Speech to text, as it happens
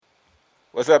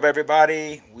What's up,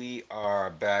 everybody? We are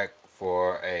back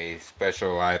for a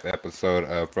special live episode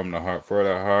of From the Heart for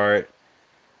the Heart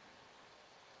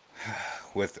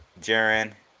with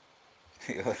Jaren,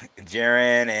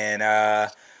 Jaren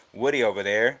and Woody over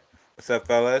there. What's up,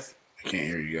 fellas? I can't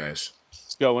hear you guys.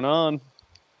 What's going on?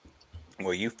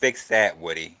 Well, you fixed that,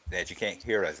 Woody, that you can't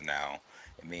hear us now,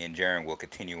 and me and Jaren will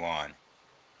continue on.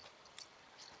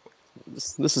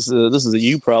 This is a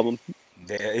you problem.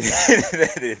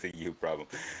 That is a you problem.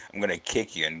 I'm gonna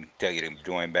kick you and tell you to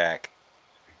join back.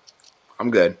 I'm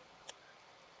good.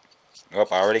 Oh,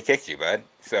 I already kicked you, bud.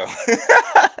 So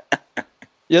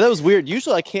Yeah, that was weird.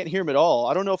 Usually I can't hear him at all.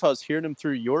 I don't know if I was hearing him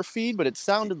through your feed, but it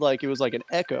sounded like it was like an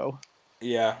echo.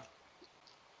 yeah.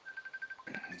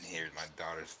 Here's my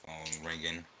daughter's phone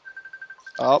ringing.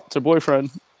 Oh, it's her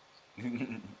boyfriend.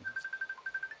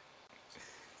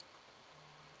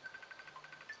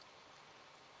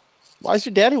 Why does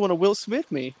your daddy want to Will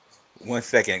Smith me? One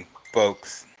second,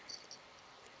 folks.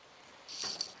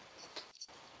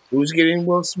 Who's getting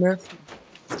Will Smith?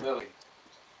 Lily.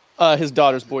 His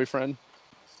daughter's boyfriend.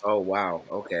 Oh wow.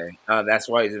 Okay. That's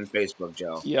why he's in Facebook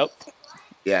jail. Yep.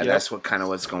 Yeah, Yep. that's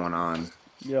what's going on.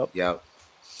 Yep. Yep.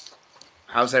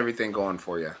 How's everything going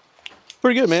for you?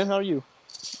 Pretty good, man. How are you?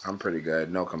 I'm pretty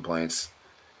good. No complaints.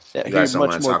 Yeah, You hear guys you don't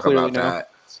much want to more talk clearly about now. that?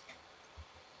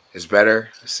 It's better.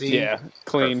 See? Yeah,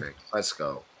 clean. Perfect. Let's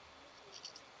go.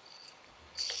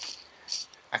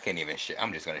 I can't even share.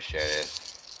 I'm just gonna share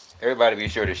this. Everybody, be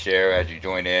sure to share as you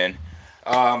join in.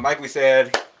 Like we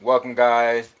said, welcome,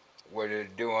 guys. We're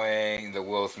doing the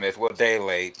Will Smith. Well, day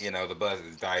late. The buzz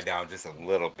has died down just a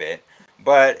little bit,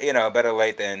 but better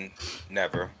late than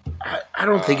never. I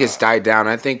don't think it's Uh, died down.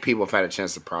 I think people have had a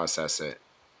chance to process it.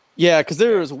 Yeah, because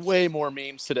there yeah. was way more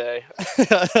memes today.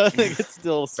 I think it's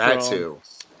still That strong. too.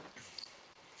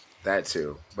 That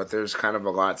too. But there's kind of a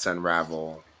lot to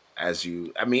unravel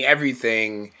I mean,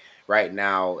 everything right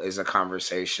now is a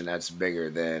conversation that's bigger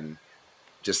than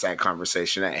just that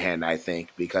conversation at hand. I think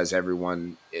because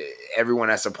everyone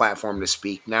has a platform to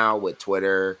speak now with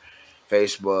Twitter,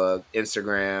 Facebook,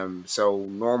 Instagram. So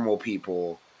normal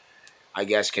people, I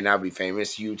guess, can now be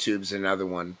famous. YouTube's another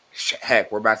one.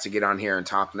 Heck, we're about to get on here and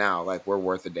talk now like we're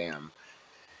worth a damn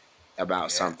about Yeah.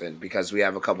 something because we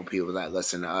have a couple people that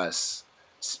listen to us,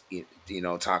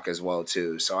 talk as well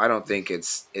too. So I don't think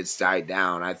it's died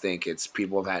down. I think it's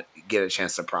people have had get a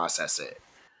chance to process it.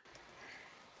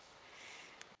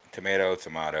 Tomato,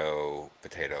 tomato,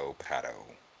 potato, potato.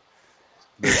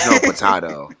 There's no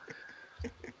potato,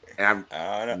 and I'm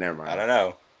I don't know. never I mind. don't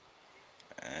know.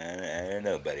 I don't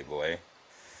know, buddy boy.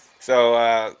 So,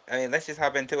 let's just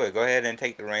hop into it. Go ahead and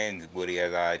take the reins, Woody,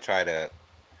 as I try to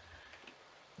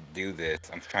do this.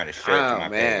 I'm trying to share it to Oh my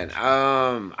man, page.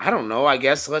 I don't know. I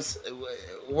guess let's.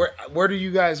 Where do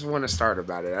you guys want to start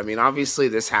about it? I mean, obviously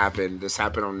this happened. This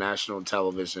happened on national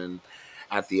television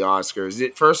at the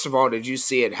Oscars. First of all, did you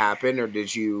see it happen, or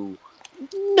did you?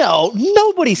 No,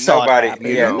 nobody saw it Nobody,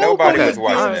 You yeah, happen. know, nobody Nobody was okay, all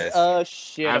watching gives right, this. a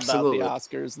shit about the absolutely.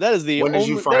 Oscars. That is the When did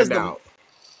you only. That is find the. out?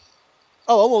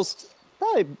 Oh, almost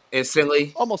probably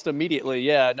Instantly. almost immediately.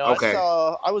 Yeah. No, I Okay,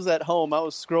 saw. I was at home. I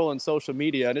was scrolling social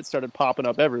media, and it started popping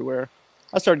up everywhere.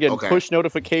 I started getting okay. push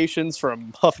notifications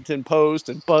from Huffington Post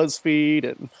and BuzzFeed,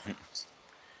 and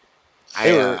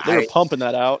they were I pumping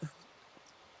that out.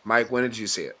 Mike, when did you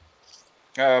see it?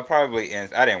 Probably,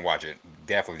 I didn't watch it.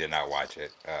 Definitely did not watch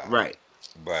it. Right,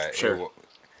 But sure.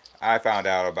 I found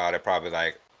out about it probably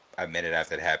like a minute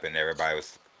after it happened. Everybody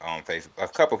was on Facebook. A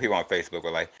couple people on Facebook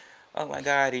were like, "Oh my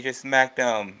God, he just smacked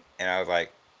him," and I was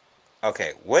like,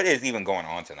 "Okay, what is even going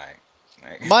on tonight?"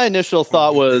 Like, My initial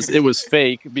thought was it was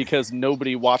fake because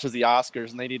nobody watches the Oscars,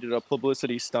 and they needed a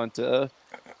publicity stunt to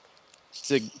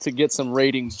get some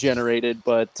ratings generated.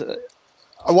 But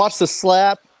I watched the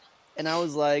slap, and I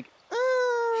was like,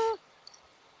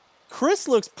 Chris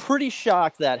looks pretty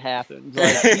shocked that happened.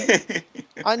 Like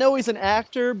I know he's an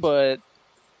actor, but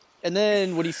and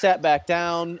then when he sat back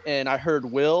down, and I heard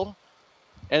Will,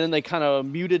 and then they kind of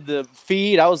muted the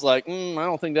feed, I was like, I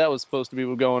don't think that was supposed to be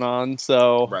what going on.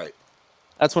 So Right.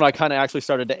 that's when I kind of actually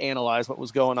started to analyze what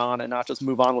was going on and not just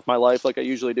move on with my life like I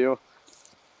usually do.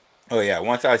 oh yeah,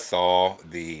 once I saw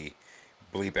the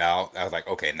bleep out, I was like,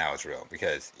 okay, now it's real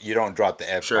because you don't drop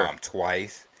the F Sure. bomb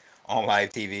twice on live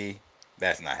TV.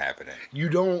 That's not happening. You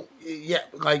don't. Yeah,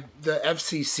 like the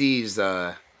FCC's.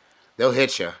 They'll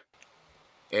hit you,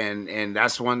 and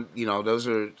that's one. Those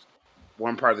are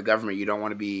one part of the government you don't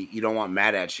want to be. You don't want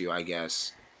mad at you. I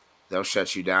guess they'll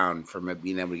shut you down from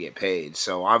being able to get paid.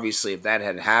 So obviously, if that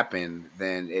had happened,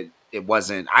 then it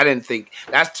wasn't. I didn't think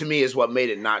that to me is what made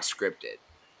it not scripted.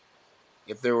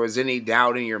 if there was any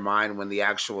doubt in your mind when the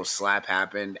actual slap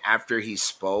happened after he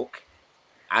spoke,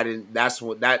 I didn't. That's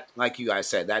what that, like you guys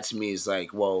said, that to me is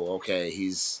like, whoa, okay,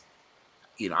 he's,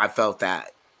 I felt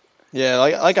that. Yeah,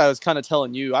 like I was kind of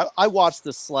telling you, I watched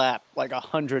the slap like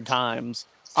 100 times.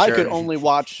 I could Sure. only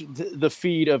watch the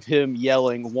feed of him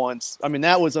yelling once. I mean,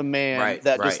 that was a man Right,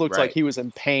 that just right, looked like right. he was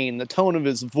in pain. The tone of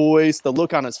his voice, the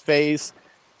look on his face.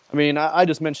 I mean, I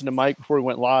just mentioned to Mike before we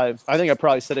went live. I think I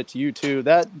probably said it to you too.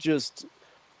 That just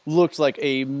looked like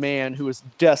a man who was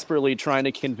desperately trying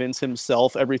to convince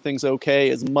himself everything's okay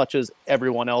as much as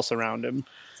everyone else around him.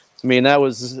 I mean, that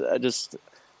was just.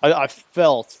 I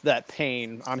felt that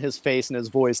pain on his face and his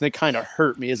voice, and it kind of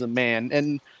hurt me as a man.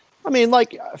 And I mean,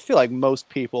 like, I feel like most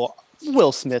people,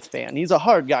 Will Smith fan, he's a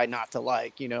hard guy not to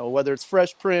like, whether it's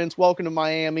Fresh Prince, Welcome to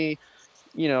Miami,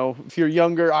 if you're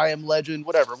younger, I Am Legend,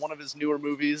 whatever, one of his newer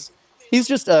movies. He's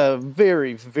just a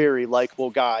very, very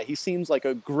likable guy. He seems like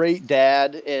a great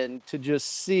dad, and to just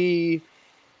see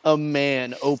a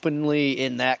man openly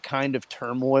in that kind of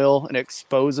turmoil and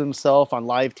expose himself on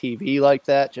live TV like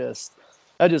that just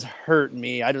hurt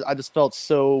me. I just felt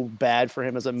so bad for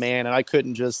him as a man, and I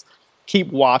couldn't just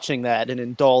keep watching that and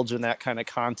indulge in that kind of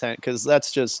content because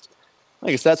that's just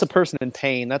like I said, that's a person in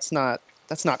pain. That's not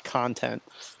content.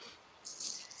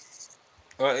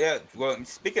 Well, yeah. Well,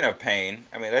 speaking of pain,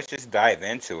 I mean, let's just dive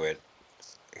into it.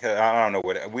 Because I don't know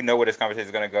what we know where this conversation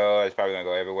is gonna go. It's probably gonna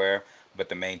go everywhere. But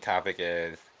the main topic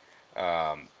is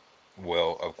um,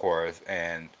 Will, of course,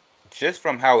 and just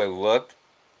from how it looked,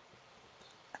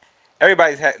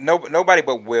 everybody's had nobody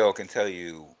but Will can tell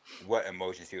you what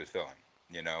emotions he was feeling.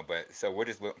 But so we're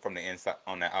just from the inside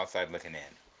on the outside looking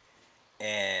in,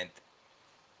 and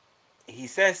he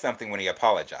said something when he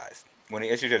apologized. When he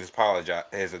issued his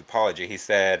apology, he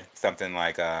said something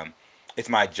like, "It's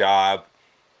my job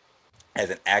as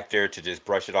an actor to just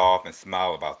brush it off and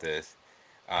smile about this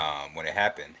when it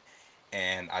happened."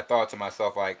 And I thought to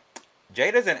myself, like,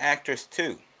 Jada's an actress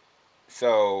too,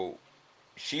 so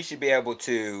she should be able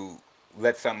to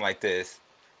let something like this,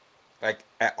 like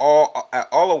at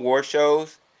all award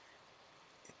shows,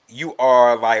 you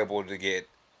are liable to get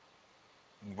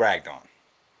ragged on.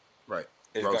 Right.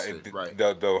 It's Roasted. Right.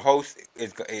 the host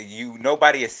is you.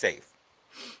 Nobody is safe,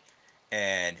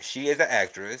 and she is an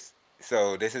actress,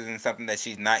 so this isn't something that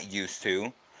she's not used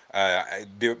to.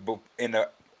 In the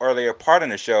earlier part of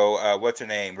the show, what's her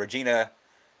name? Regina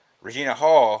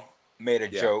Hall made a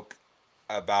Yeah. joke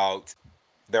about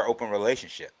their open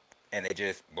relationship, and they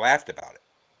just laughed about it.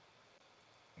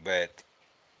 But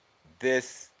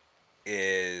this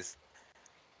is,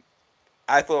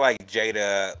 I feel like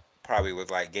Jada probably was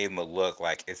like gave him a look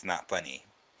like it's not funny,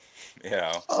 you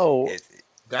know. Oh, It's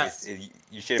That's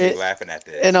you shouldn't be it, laughing at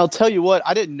and this. I'll tell you what,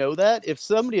 I didn't know that. If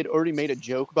somebody had already made a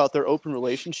joke about their open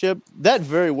relationship, that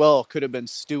very well could have been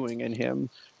stewing in him.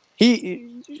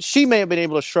 She may have been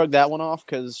able to shrug that one off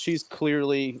because she's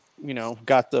clearly,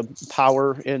 got the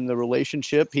power in the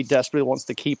relationship. He desperately wants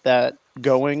to keep that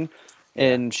going, Yeah.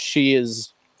 and she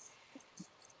is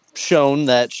shown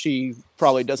that she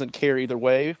probably doesn't care either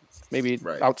way, maybe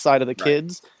right. outside of the Right.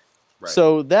 kids. Right.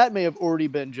 So that may have already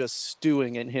been just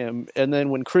stewing in him. And then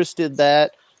when Chris did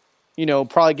that,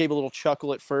 probably gave a little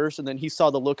chuckle at first, and then he saw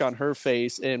the look on her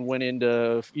face and went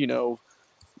into,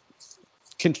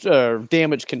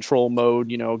 damage control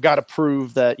mode. Got to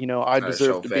prove that I Gotta show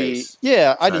deserve to be, face.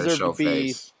 yeah, I Gotta deserve to show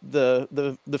be face.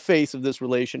 the face of this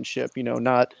relationship.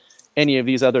 Not any of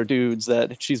these other dudes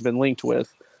that she's been linked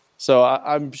with. So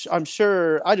I'm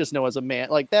sure I just know as a man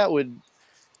like that would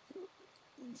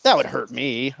hurt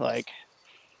me. Like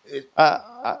It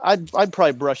I'd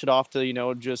probably brush it off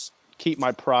to just keep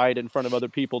my pride in front of other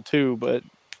people too. But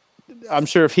I'm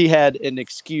sure if he had an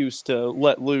excuse to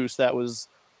let loose, that was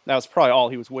probably all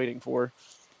he was waiting for.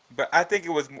 But I think it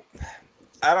was.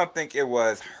 I don't think it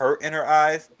was hurt in her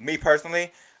eyes. Me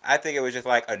personally, I think it was just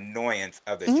like annoyance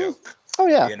of the Mm-hmm. joke. Oh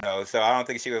yeah. So I don't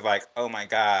think she was like, "Oh my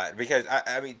god," because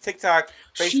I mean, TikTok,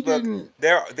 she Facebook,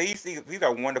 didn't. these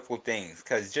are wonderful things.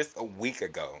 Because just a week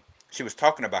ago, she was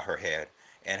talking about her head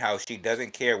and how she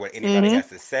doesn't care what anybody Mm-hmm. has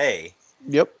to say,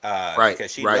 Yep. Right.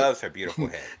 because she Right. loves her beautiful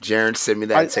head. Jaron sent me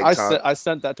that I TikTok. sent I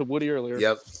sent that to Woody earlier.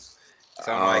 Yep.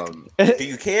 So I'm like, Um. do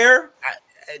you care?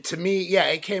 To me, yeah,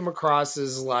 it came across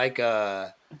as like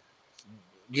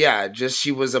yeah, just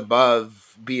she was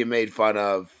above being made fun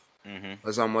of. Hmm.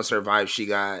 Was almost her vibe she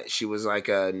got. She was like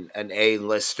an A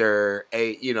lister,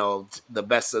 the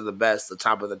best of the best, the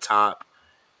top of the top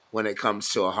when it comes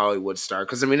to a Hollywood star.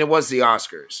 Because I mean, it was the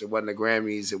Oscars, it wasn't the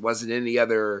Grammys, it wasn't any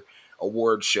other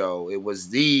award show. It was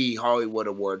the Hollywood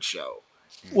award show,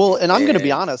 Well, and I'm going to be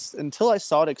And honest, until I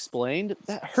saw it explained,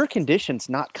 that her condition's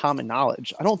not common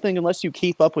knowledge. I don't think unless you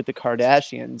keep up with the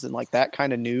Kardashians and like that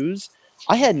kind of news,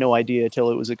 I had no idea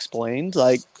till it was explained.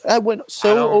 Like I went I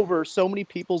so don't. over so many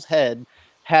people's head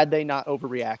had they not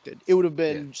overreacted. It would have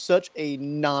Yeah. been such a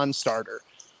non-starter.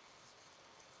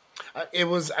 It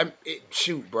was.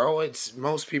 Shoot, bro. It's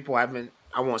most people haven't.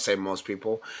 I won't say most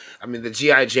people. I mean, the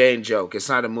GI Jane joke. It's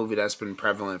not a movie that's been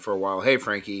prevalent for a while. Hey,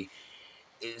 Frankie.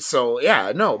 So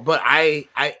yeah, no. But I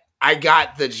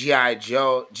got the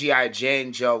GI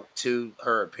Jane joke to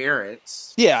her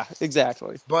appearance. Yeah,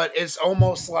 exactly. But it's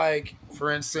almost like,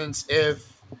 for instance,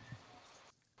 if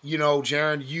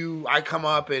Jaron, I come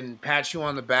up and pat you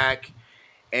on the back,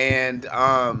 and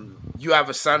you have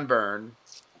a sunburn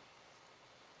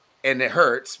and it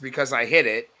hurts because I hit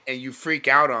it, and you freak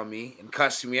out on me and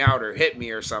cuss me out or hit me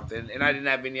or something, and I didn't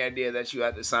have any idea that you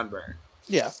had the sunburn.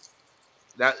 Yeah.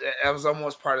 That was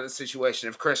almost part of the situation.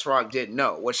 If Chris Rock didn't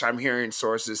know, which I'm hearing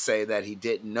sources say that he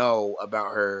didn't know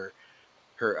about her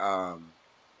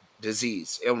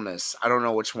disease, illness. I don't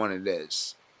know which one it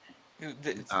is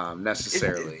It's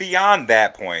necessarily. beyond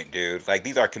that point, dude. Like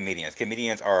these are comedians.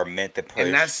 Comedians are meant to And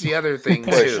push that's the other thing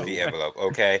push too. the envelope.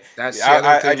 Okay, That's the other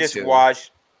I thing just too.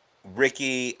 watched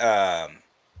Ricky.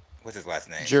 What's his last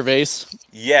name? Gervais.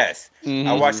 Yes, I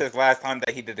Mhm. watched this last time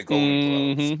that he did the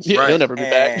Golden Globes. Mhm. Yeah, Right. he'll never be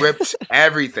back. And Ripped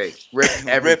everything. Ripped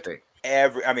everything.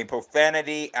 I mean,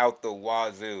 profanity out the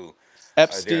wazoo. During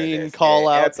Epstein this, call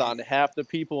outs on half the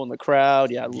people in the crowd.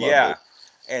 Yeah, I loved yeah, it.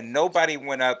 and nobody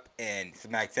went up and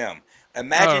smacked him.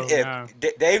 Imagine Oh if no.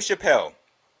 Dave Chappelle.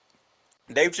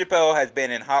 Dave Chappelle has been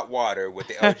in hot water with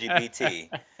the LGBT,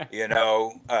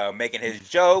 making his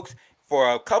jokes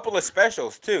for a couple of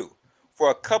specials too. For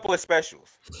a couple of specials.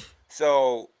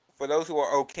 So, for those who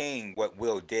are okaying what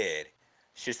Will did,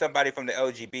 should somebody from the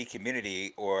LGBT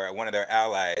community or one of their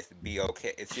allies be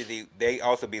okay? Should they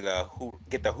also be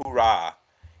get the hoorah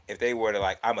if they were to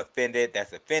like, I'm offended,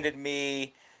 that's offended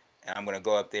me, and I'm gonna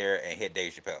go up there and hit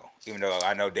Dave Chappelle, even though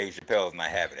I know Dave Chappelle is not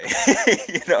having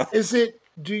it. Is it?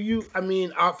 Do you? I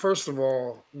mean, first of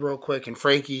all, real quick, and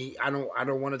Frankie, I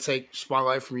don't want to take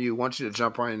spotlight from you. I want you to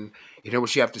jump on and hear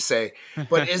what you have to say.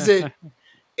 But is it?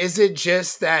 Is it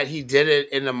just that he did it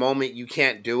in a moment you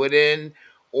can't do it in,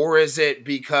 or is it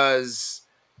because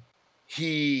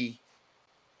the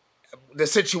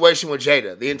situation with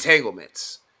Jada, the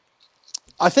entanglements?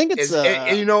 I think it's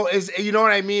Is you know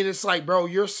what I mean? It's like, bro,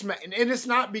 and it's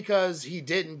not because he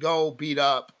didn't go beat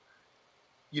up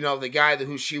the guy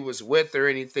who she was with or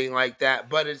anything like that.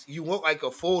 But you look like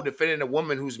a fool defending a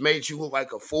woman who's made you look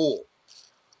like a fool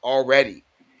already.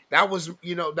 That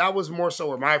was more so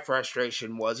where my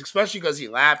frustration was, especially because he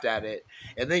laughed at it,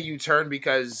 and then you turn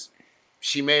because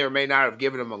she may or may not have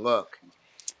given him a look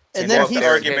to and And go then that's up the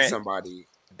there and hit argument. somebody.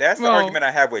 That's the Well, argument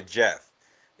I have with Jeff.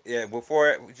 Yeah,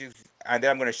 and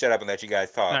then I'm gonna shut up and let you guys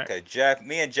all talk. right. Cause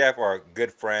me and Jeff are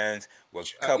good friends. We're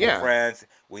couple Yeah. friends.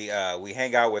 We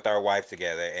hang out with our wife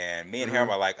together, and me and him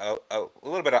Mhm. are like a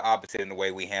little bit of opposite in the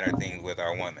way we handle things with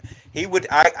our women.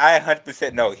 I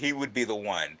 100% know he would be the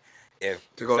one if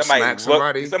To go smack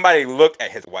somebody. somebody looked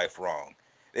at his wife wrong.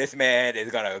 This man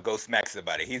is gonna go smack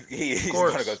somebody. Of He's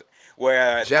gonna go. course.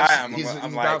 Whereas I'm He's like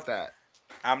about that.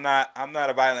 I'm not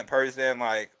a violent person.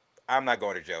 Like I'm not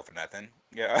going to jail for nothing.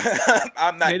 Yeah,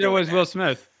 I'm not Neither doing was Will that.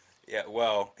 Smith. Yeah,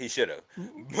 well, he should have,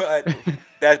 but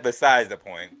that's besides the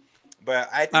point. But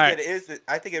I All think right. it is.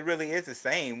 I think it really is the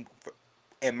same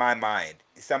in my mind.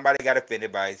 Somebody got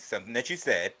offended by something that you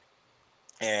said,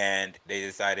 and they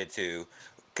decided to,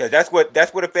 because that's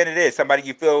what offended is. Somebody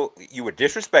you feel you were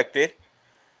disrespected,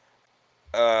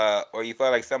 or you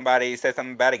felt like somebody said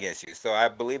something bad against you. So I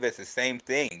believe it's the same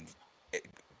thing. It,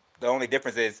 the only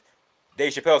difference is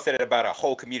Dave Chappelle said it about a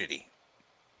whole community,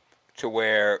 to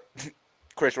where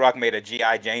Chris Rock made a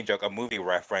GI Jane joke, a movie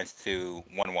reference to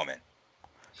one woman.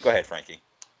 Go ahead, Frankie.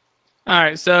 All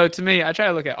right. So to me, I try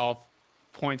to look at all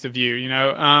points of view.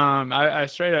 I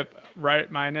straight up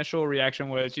right. My initial reaction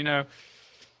was,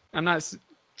 I'm not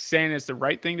saying it's the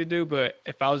right thing to do, but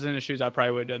if I was in the shoes, I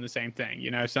probably would have done the same thing.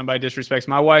 If somebody disrespects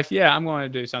my wife, yeah, I'm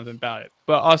going to do something about it.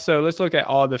 But also, let's look at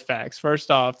all the facts.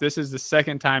 First off, this is the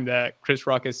second time that Chris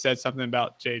Rock has said something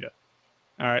about Jada.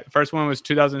 All right. The first one was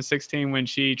 2016 when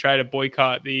she tried to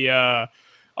boycott the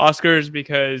Oscars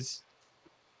because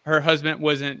her husband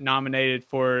wasn't nominated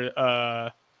for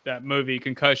that movie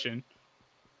Concussion,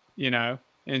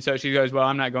 and so she goes, well,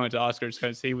 I'm not going to Oscars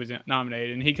because he wasn't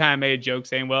nominated. And he kind of made a joke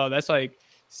saying, well, that's like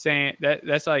saying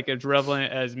that's like as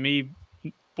relevant as me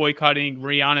boycotting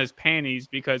Rihanna's panties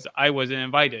because I wasn't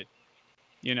invited.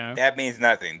 You know. That means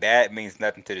nothing. That means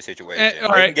nothing to the situation. All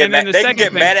They right, can get and then mad. the They can second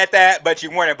get thing, mad at that, but you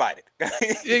weren't invited.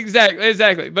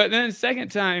 exactly. But then the second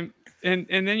time, and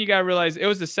then you gotta realize it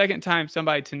was the second time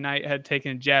somebody tonight had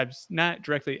taken jabs, not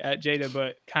directly at Jada,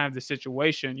 but kind of the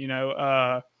situation. You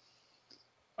know,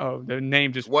 oh, the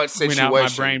name just What went out my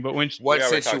situation? brain. But when We What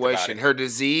already talked about situation? it. Her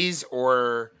disease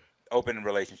or Open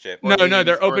relationship. no,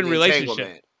 their or open the relationship,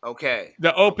 entanglement? Okay.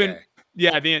 the open, Okay.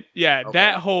 yeah, Okay.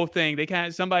 that whole thing. They kind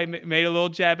of somebody made a little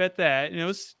jab at that, and it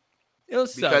was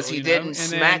Because subtle, he you know. didn't And then,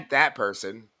 smack that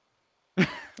person.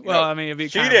 well, I mean, it'd be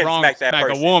She kind of didn't wrong smack to that smack a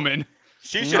person. woman.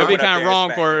 She should It'd have be went up kind of there and wrong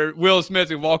smacked her. for Will Smith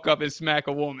to walk up and smack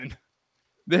a woman.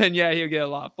 Then yeah, he'll get a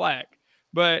lot of flack.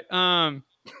 But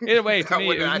either way, to me,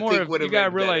 it was I more think of would you have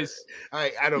gotta been better. realize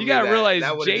I don't you mean gotta that. realize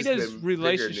That would have just Jada's been bigger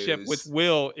relationship with news.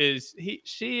 Will is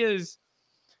she is,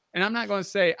 and I'm not going to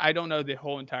say I don't know the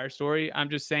whole entire story. I'm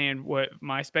just saying what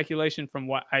my speculation from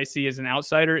what I see as an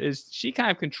outsider is she kind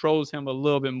of controls him a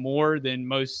little bit more than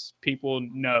most people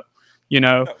know. You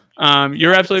know, No,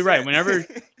 you're absolutely right.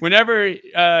 100%. Whenever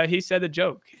he said the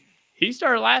joke, he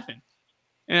started laughing,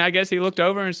 and I guess he looked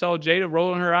over and saw Jada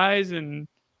rolling her eyes and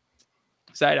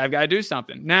decided I've got to do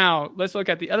something. Now let's look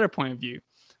at the other point of view.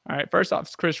 All right, first off,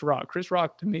 it's Chris Rock. Chris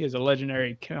Rock to me is a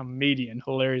legendary comedian,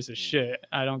 hilarious as shit.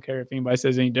 I don't care if anybody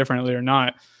says any differently or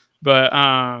not, but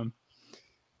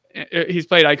he's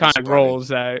played He's iconic funny. roles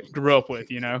that I grew up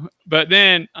with, you know. But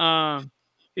then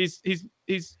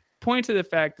he's pointing to the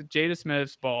fact that Jada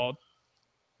Smith's bald,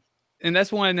 and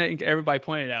that's one that everybody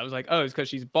pointed out. It was like, oh, it's because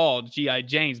she's bald. G.I.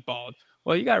 Jane's bald.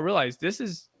 Well, you got to realize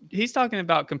he's talking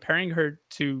about comparing her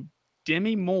to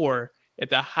Demi Moore at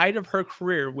the height of her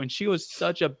career when she was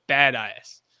such a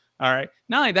badass. All right.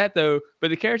 Not only that, though, but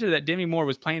the character that Demi Moore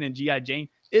was playing in G.I. Jane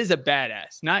is a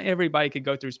badass. Not everybody could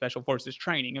go through special forces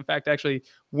training. In fact, actually,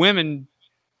 women,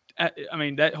 I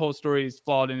mean, that whole story is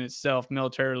flawed in itself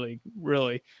militarily,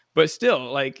 really. But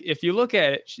still, like, if you look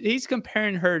at it, he's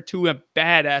comparing her to a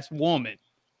badass woman.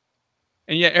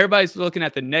 And yet everybody's looking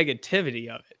at the negativity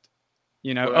of it.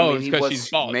 You know, Well, I oh, mean, it's he because she's was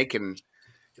bald. making,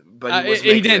 but he was He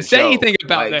making a didn't say joke. anything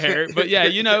about the Like, hair, but yeah,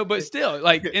 you know, but still,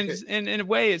 like in a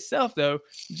way itself, though,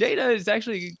 Jada is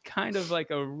actually kind of like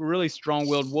a really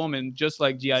strong-willed woman, just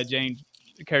like G.I. Jane,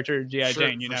 the character G.I. sure,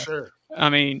 Jane. You for know, sure. I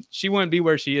mean, she wouldn't be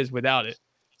where she is without it.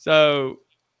 So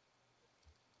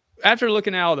after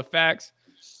looking at all the facts,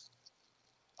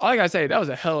 all I gotta say, that was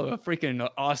a hell of a freaking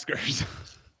Oscars.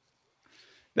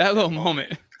 That little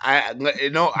moment. I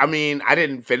mean, I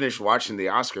didn't finish watching the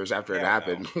Oscars after it Hell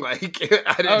happened. no. Like,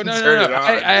 I Oh didn't no, turn no,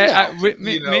 it no! on.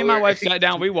 Me and my wife sat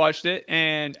down. We watched it,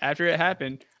 and after it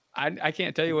happened, I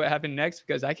can't tell you what happened next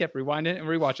because I kept rewinding and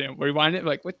rewatching it, rewinding it.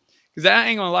 Like what? Because I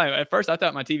ain't gonna lie. At first, I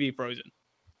thought my TV frozen. I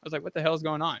was like, "What the hell's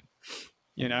going on?"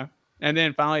 You know. And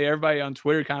then finally, everybody on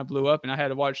Twitter kind of blew up, and I had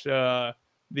to watch the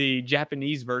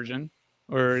Japanese version,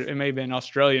 or it may have been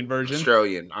Australian version.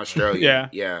 Australian,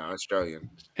 Yeah. Australian.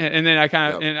 And then I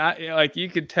kind of Yep. and I like you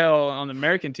could tell on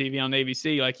American TV on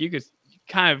ABC, like you could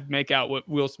kind of make out what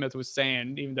Will Smith was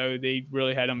saying, even though they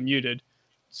really had him muted,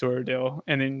 sort of deal.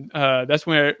 And then that's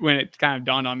when it kind of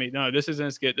dawned on me, no, this isn't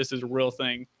a skit, this is a real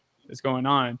thing that's going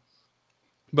on.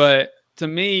 But to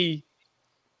me,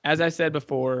 as I said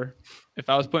before, if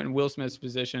I was put in Will Smith's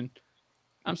position,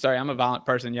 I'm sorry, I'm a violent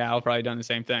person. Yeah, I'll probably done the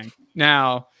same thing.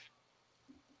 Now,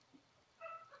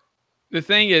 the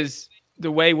thing is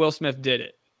the way Will Smith did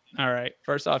it. All right.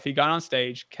 First off, he got on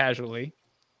stage casually,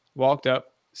 walked up,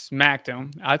 smacked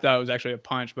him. I thought it was actually a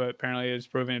punch, but apparently it was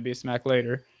proven to be a smack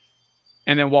later,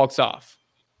 and then walks off.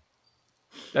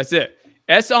 That's it.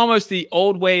 That's almost the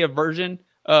old way of version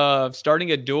of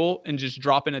starting a duel and just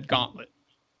dropping a gauntlet.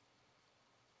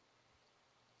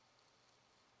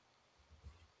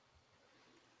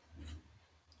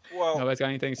 Well, Nobody's got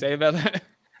anything to say about that?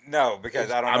 no,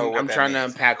 because I don't know what I'm that trying to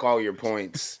means. unpack all your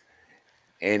points.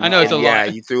 And, I know it's a yeah,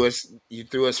 lot. you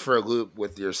threw us for a loop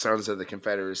with your Sons of the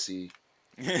Confederacy.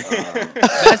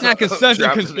 That's not Sons of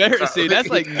Dropping the Confederacy. That's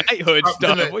like gauntlet. knighthood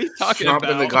stuff. What are you talking Dropping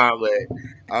the about? gauntlet.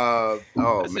 Oh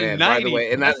That's man! the By the 90s.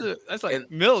 way, That's like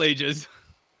and Middle Ages.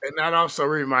 and that also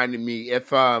reminded me,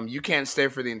 if you can't stay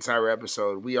for the entire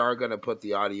episode, we are gonna put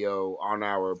the audio on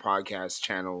our podcast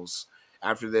channels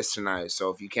after this tonight.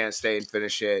 So if you can't stay and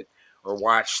finish it or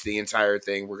watch the entire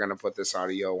thing, we're gonna put this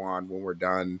audio on when we're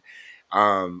done.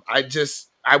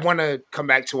 I want to come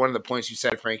back to one of the points you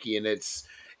said, Frankie, and it's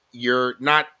you're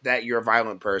not that you're a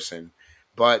violent person,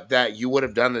 but that you would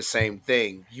have done the same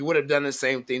thing. You would have done the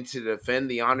same thing to defend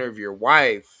the honor of your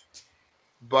wife,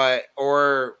 but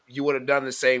or you would have done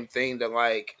the same thing to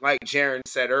like Jaron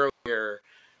said earlier,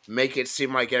 make it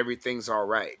seem like everything's all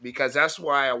right. Because that's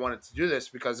why I wanted to do this,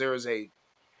 because there was a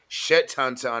shit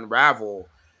ton to unravel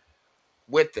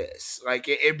with this. Like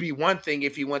it'd be one thing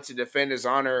if he went to defend his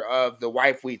honor of the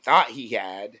wife we thought he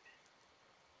had,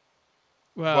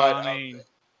 Well, but I mean,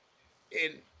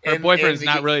 in her in boyfriend's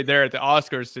not the really there at the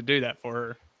Oscars to do that for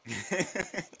her.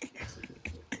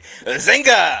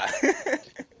 Zinga!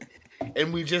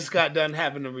 and we just got done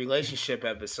having a relationship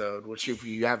episode, which if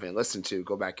you haven't listened to,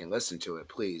 go back and listen to it,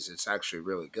 please. It's actually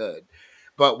really good.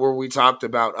 But where we talked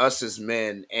about us as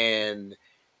men and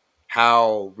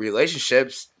how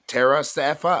relationships tear us the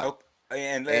F up. Oh,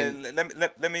 and And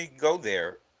let me go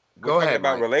there. We're go talking ahead,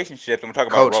 about Mike. relationships and we're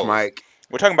talking about Coach roles. Mike.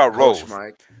 We're talking about Coach roles.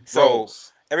 Mike. So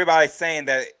Roles. everybody's saying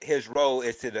that his role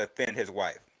is to defend his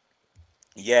wife.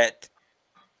 Yet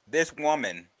this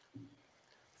woman,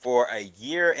 for a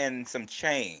year and some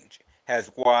change,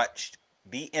 has watched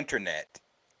the internet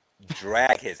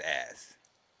drag his ass.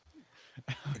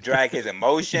 Drag his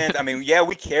emotions. I mean, yeah,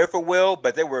 we care for Will,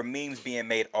 but there were memes being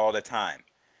made all the time.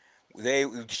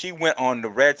 She went on the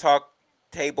Red Talk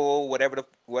table, whatever the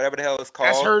hell it's That's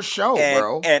called, her show, and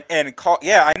bro. and called,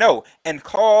 yeah, I know, and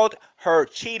called her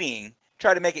cheating,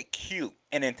 tried to make it cute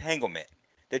and entanglement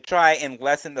to try and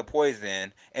lessen the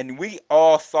poison. And we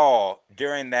all saw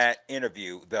during that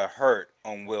interview the hurt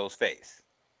on Will's face.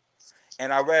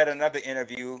 And I read another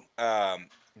interview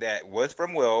that was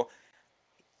from Will.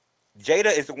 Jada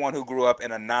is the one who grew up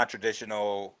in a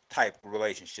non-traditional type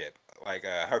relationship. Like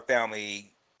her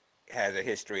family has a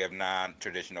history of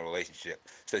non-traditional relationship.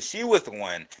 So she was the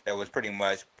one that was pretty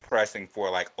much pressing for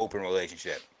like open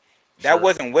relationship. That Sure.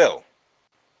 wasn't Will.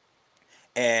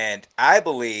 And I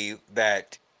believe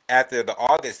that after the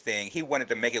August thing, he wanted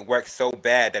to make it work so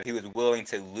bad that he was willing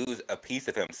to lose a piece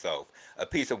of himself, a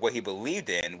piece of what he believed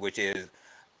in, which is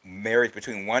marriage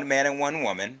between one man and one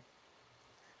woman,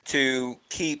 to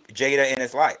keep Jada in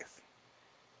his life.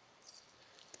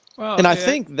 Well, And I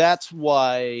think that's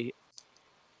why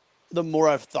the more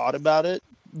I've thought about it,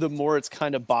 the more it's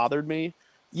kind of bothered me.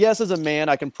 Yes, as a man,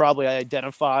 I can probably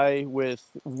identify with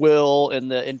Will and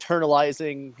the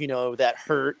internalizing, that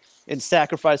hurt and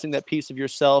sacrificing that piece of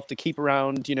yourself to keep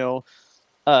around,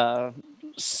 uh,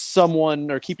 someone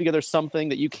or keep together something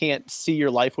that you can't see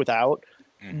your life without.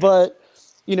 Mm-hmm. But,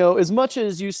 as much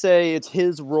as you say it's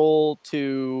his role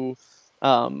to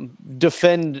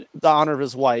defend the honor of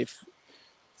his wife,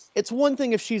 it's one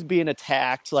thing if she's being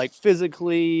attacked like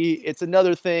physically. It's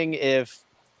another thing if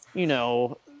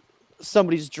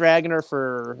somebody's dragging her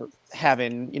for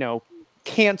having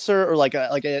cancer or like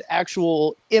an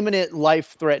actual imminent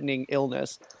life threatening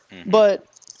illness. Mm-hmm. But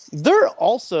they're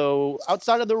also,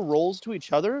 outside of their roles to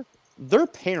each other, they're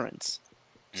parents.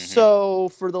 Mm-hmm. So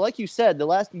for the, like you said, the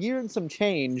last year and some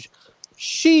change,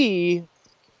 she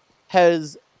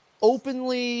has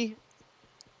openly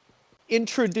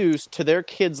introduced to their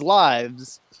kids'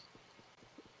 lives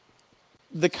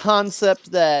the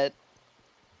concept that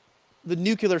the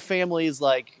nuclear family is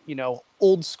like,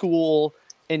 old school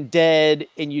and dead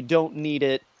and you don't need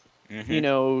it,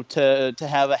 Mm-hmm. to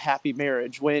have a happy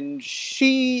marriage, when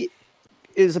she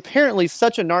is apparently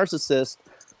such a narcissist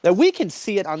that we can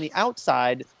see it on the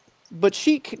outside, but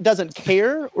she doesn't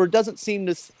care or doesn't seem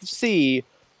to see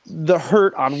the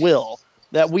hurt on Will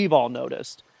that we've all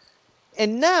noticed.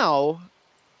 And now,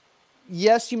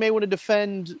 yes, you may want to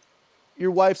defend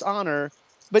your wife's honor,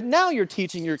 but now you're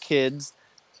teaching your kids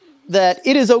that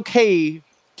it is okay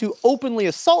to openly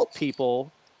assault people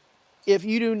if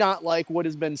you do not like what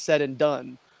has been said and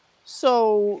done.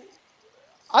 So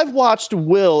I've watched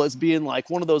Will as being like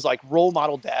one of those like role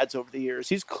model dads over the years.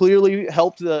 He's clearly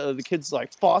helped the kids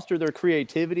like foster their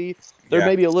creativity. They're Yeah.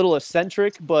 maybe a little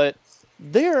eccentric, but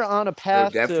they're on a They're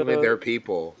path definitely to, their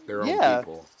people, their own yeah,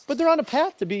 people. but they're on a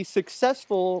path to be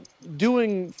successful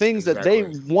doing things that they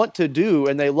Exactly. want to do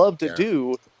and they love to Yeah.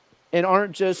 do, and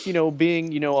aren't just,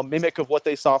 being, a mimic of what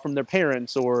they saw from their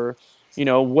parents or,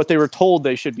 what they were told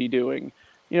they should be doing.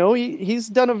 He's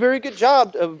done a very good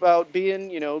job about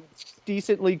being,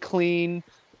 decently clean,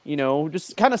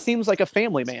 just kind of seems like a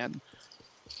family man.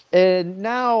 And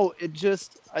now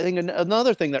I think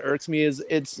another thing that irks me is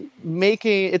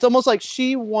it's almost like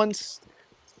she wants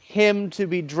him to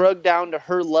be drugged down to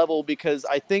her level, because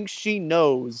I think she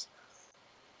knows,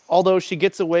 although she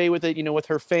gets away with it, with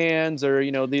her fans or,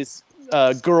 these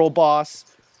girl boss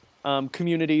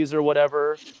communities or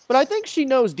whatever. But I think she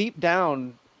knows deep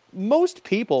down, most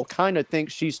people kind of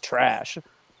think she's trash, oh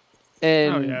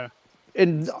and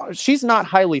yeah, she's not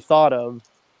highly thought of.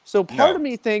 So part No. of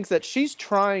me thinks that she's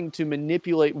trying to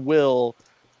manipulate Will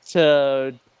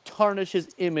to tarnish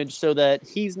his image so that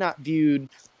he's not viewed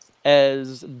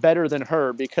as better than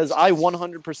her, because I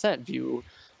 100% view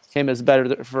him as better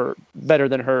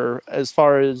than her as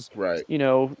far as Right.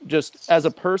 just as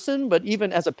a person, but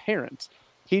even as a parent.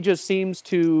 He just seems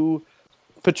to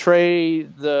portray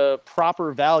the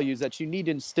proper values that you need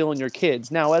to instill in your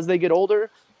kids. Now, as they get older,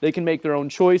 they can make their own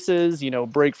choices,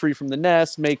 break free from the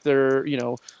nest, make their,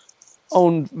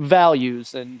 own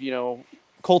values and,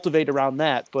 cultivate around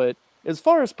that. But as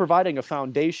far as providing a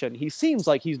foundation, he seems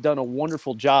like he's done a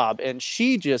wonderful job, and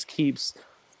she just keeps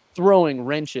throwing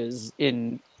wrenches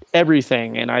in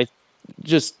everything. And I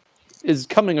just is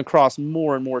coming across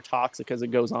more and more toxic as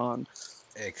it goes on.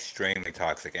 Extremely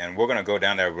toxic, and we're gonna go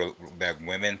down that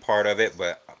women part of it,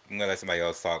 but I'm gonna let somebody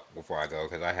else talk before I go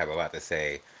because I have a lot to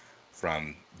say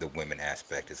from the women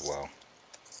aspect as well.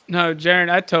 No, Jaron,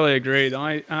 I totally agree.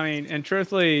 I mean, and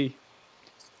truthfully,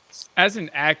 as an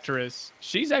actress,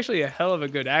 she's actually a hell of a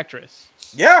good actress.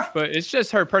 Yeah, But it's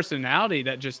just her personality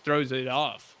that just throws it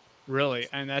off, really.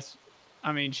 And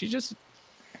I mean,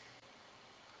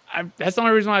 that's the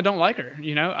only reason why I don't like her.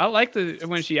 I like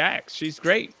when she acts, she's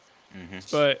great.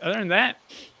 But other than that,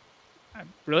 I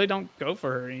really don't go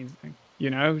for her or anything.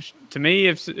 To me,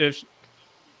 if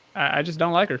I just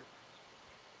don't like her.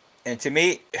 and to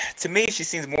me, she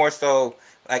seems more so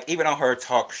like even on her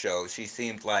talk show, she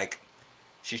seems like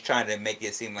she's trying to make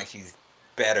it seem like she's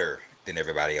better than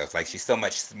everybody else. Like she's so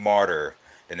much smarter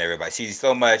than everybody. She's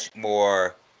so much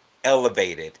more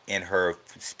elevated in her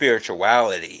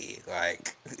spirituality.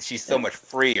 Like she's so much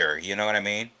freer. You know what I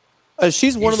mean?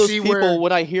 She's one You of those see people, where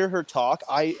when I hear her talk,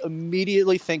 I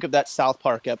immediately think of that South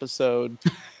Park episode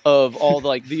of all the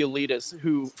elitists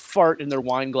who fart in their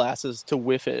wine glasses to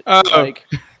whiff it. Oh, Like,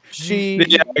 you she,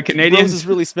 Canadians. roses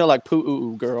really smell like poo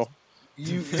ooh, girl.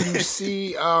 you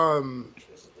see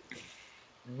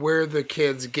where the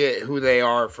kids get who they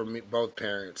are from both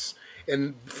parents,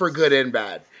 and for good and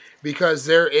bad, because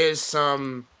there is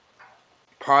some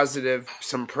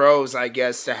some pros, I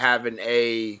guess, to having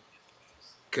a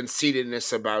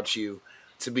conceitedness about you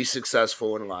to be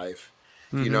successful in life.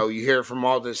 Mm-hmm. You hear from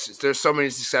all this. There's so many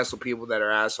successful people that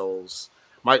are assholes.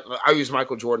 I use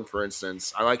Michael Jordan for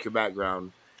instance. I like your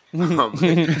background,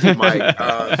 Mike.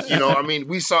 I mean,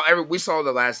 we saw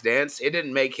The Last Dance. It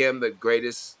didn't make him the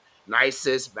greatest,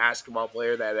 nicest basketball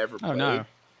player that ever Oh played. no,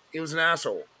 He was an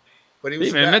asshole, but he they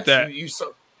was the even admit best. that.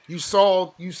 You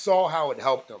saw how it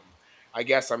helped him. I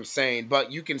guess I'm saying,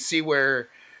 but you can see where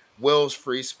Will's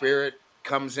free spirit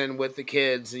comes in with the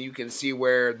kids, and you can see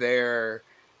where their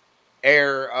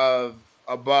air of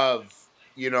above,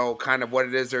 kind of what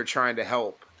it is they're trying to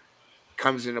help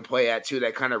comes into play at too.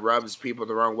 That kind of rubs people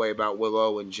the wrong way about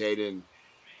Willow and Jaden.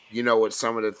 With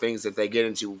some of the things that they get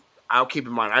into. I'll keep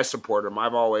in mind, I support them.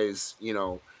 I've always,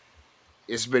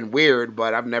 it's been weird,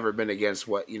 but I've never been against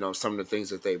what some of the things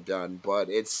that they've done. But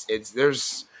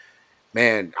there's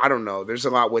man, I don't know. There's a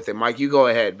lot with it. Mike, you go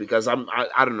ahead because I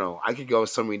don't know. I could go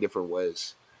so many different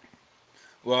ways.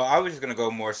 Well, I was just gonna go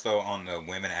more so on the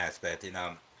women aspect.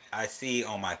 I see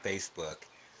on my Facebook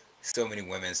so many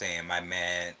women saying, "My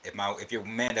man, if your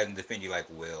man doesn't defend you like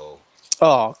Will,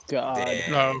 Oh God.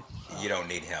 then you don't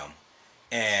need him."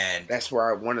 And That's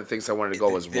where one of the things I wanted to go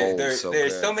was roles.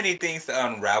 there's so many things to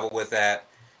unravel with that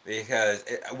because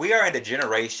we are in a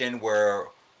generation where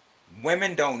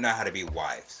women don't know how to be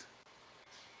wives.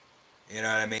 You know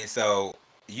what I mean? So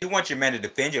you want your man to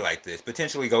defend you like this,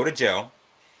 potentially go to jail.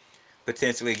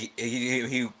 Potentially,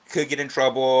 he could get in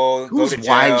trouble. Whose go to jail.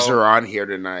 wives are on here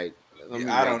tonight?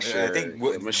 I don't. Sure. I think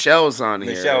Michelle's on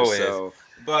here. Michelle is. So.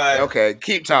 But okay,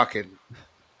 keep talking.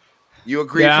 You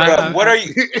agree? Yeah, what are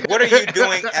you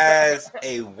doing as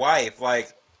a wife?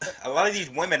 Like a lot of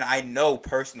these women I know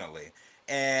personally,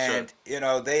 and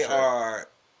they are.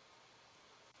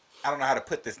 I don't know how to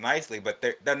put this nicely, but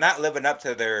they're not living up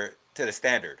to the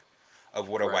standard of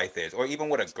what a wife is, or even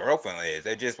what a girlfriend is.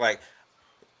 They're just like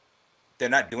they're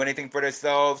not doing anything for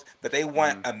themselves, but they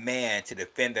want a man to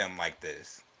defend them like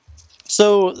this.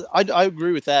 So I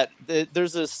agree with that.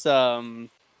 There's this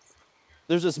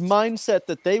mindset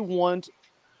that they want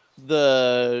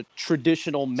the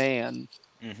traditional man,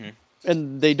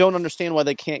 and they don't understand why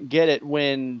they can't get it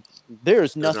when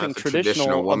there's nothing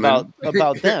traditional about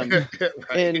them. Right.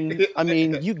 And I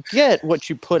mean, you get what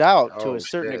you put out to a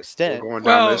certain extent. We're going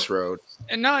down this road.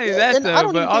 And not only that,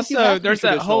 though, but also there's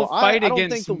that whole fight I don't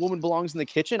against. think the woman belongs in the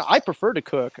kitchen. I prefer to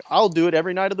cook. I'll do it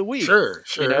every night of the week. Sure.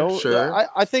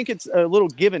 I think it's a little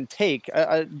give and take,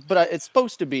 but it's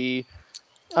supposed to be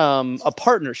a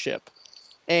partnership,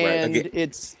 and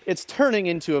it's turning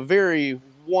into a very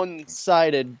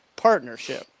one-sided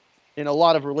partnership in a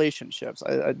lot of relationships.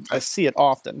 I see it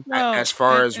often. Well, as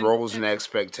far as roles and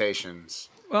expectations.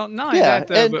 Well, not Yeah,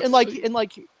 that though, and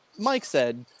like Mike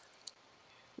said,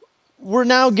 we're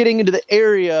now getting into the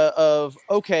area of,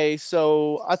 okay,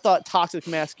 so I thought toxic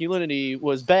masculinity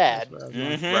was That's bad. where I was going.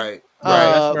 Mm-hmm. Right. Yeah, Right. that's where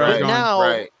I was But Right. going. now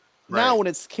Right. when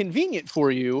it's convenient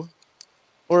for you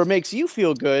or it makes you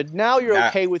feel good, now you're Now,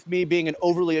 okay with me being an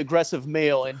overly aggressive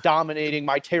male and dominating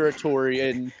my territory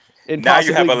and now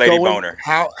you have possibly a lady going. boner.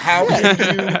 How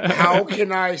Yeah. how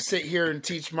can I sit here and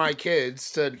teach my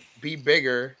kids to be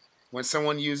bigger when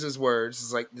someone uses words?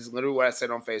 It's like this is literally what I said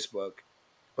on Facebook.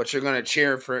 But you're gonna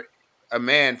cheer for a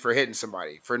man for hitting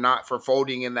somebody for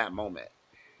folding in that moment.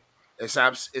 It's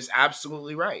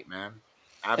absolutely right, man.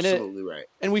 And it Absolutely right.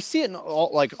 and we see it in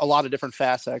all, like a lot of different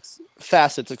facets,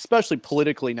 especially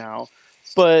politically now.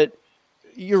 But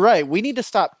you're right. We need to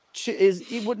stop.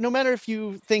 No matter if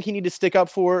you think you need to stick up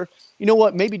for, you know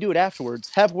what? Maybe do it afterwards.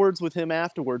 Have words with him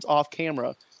afterwards, off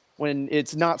camera, when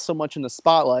it's not so much in the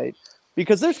spotlight,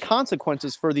 because there's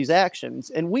consequences for these actions,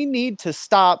 and we need to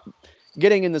stop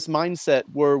getting in this mindset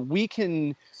where we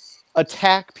can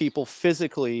attack people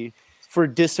physically for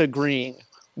disagreeing. Right?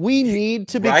 We need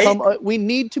to No,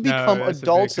 become that's a big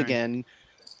adults thing. again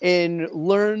and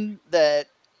learn that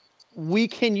we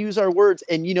can use our words.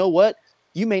 And you know what?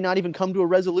 You may not even come to a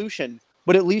resolution,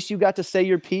 but at least you got to say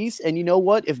your piece. And you know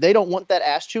what? If they don't want that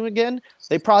ass chewing again,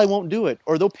 they probably won't do it,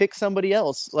 or they'll pick somebody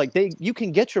else. Like you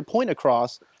can get your point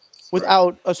across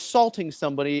without assaulting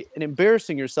somebody and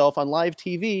embarrassing yourself on live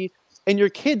TV. And your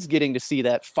kids getting to see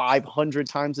that 500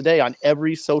 times a day on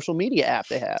every social media app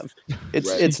they have. It's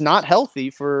Right. it's not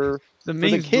healthy for The the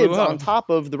memes blew kids on up. top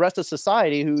of the rest of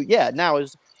society who now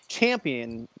is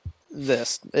champion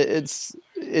this.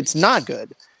 It's not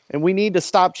good, and we need to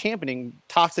stop championing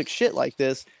toxic shit like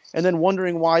this and then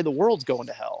wondering why the world's going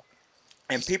to hell.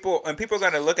 And people are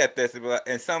gonna look at this and, be like,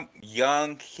 and some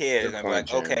young kids Good gonna be point, like,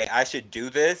 Jim. okay, I should do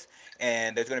this,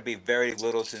 and there's gonna be very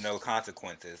little to no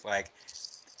consequences. Like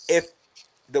if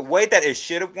the way that it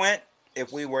should have went,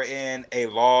 if we were in a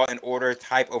law and order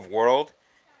type of world,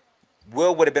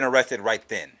 Will would have been arrested right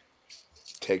then.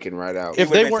 Taken right out. He If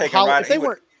would they have been weren't taken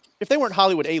right. if they weren't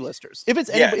Hollywood A-listers, if it's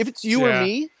anybody, Yes. if it's you or Yeah.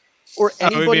 me or Oh, we'd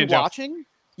be anybody in jail. watching,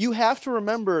 you have to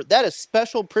remember that is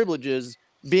special privileges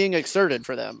being exerted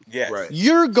for them. Yes. Right.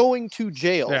 You're going to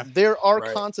jail. Yeah. There are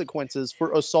Right. consequences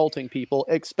for assaulting people,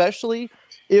 especially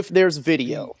if there's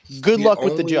video. Good the luck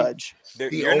with the only- judge.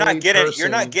 The You're only not getting. You're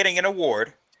person- not getting an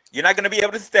award. You're not going to be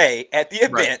able to stay at the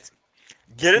Right. event,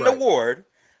 get an Right. award,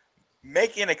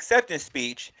 make an acceptance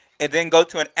speech, and then go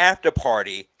to an after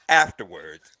party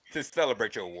afterwards to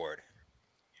celebrate your award.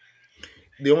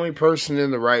 The only person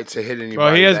in the right to hit anybody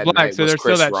Well, he is that black, night so was there's still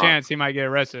Chris that Rock. chance he might get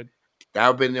arrested. That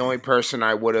would have been the only person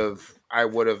I would have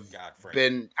God,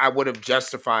 Frank.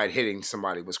 justified hitting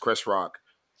somebody was Chris Rock.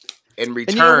 In And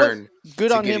you know what? return, Good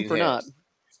to on him getting for hit. not.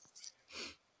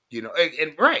 you know,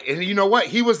 and right, and you know what?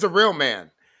 He was the real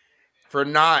man for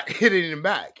not hitting him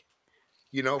back.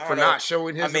 You know, I for don't know. not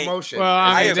showing his I mean, emotion. Well,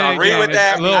 as I he mean, talked then agree again, with about.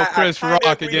 that. it's little I Chris kinda Rock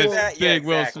agree with against that. Yeah, big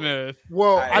Will exactly. Smith.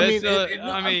 Well, I- I mean,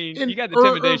 That's, you got the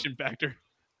intimidation factor.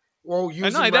 Well, And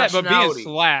using not like that, but being rationality.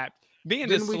 slapped. Being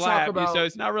Didn't we talk slapped, about- so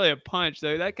it's not really a punch,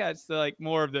 though. That gets like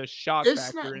more of the shock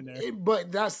It's factor not, in there.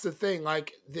 but that's the thing.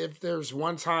 Like, if there's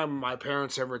one time my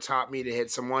parents ever taught me to hit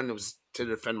someone, it was to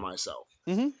defend myself.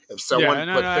 Mhm. If someone Yeah,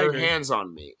 no, put I their agree. hands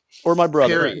on me, Or my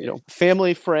brother. Period. You know,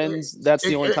 family, friends. That's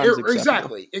the only time it's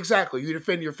acceptable. exactly. You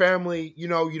defend your family. You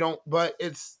know, you don't. But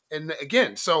it's and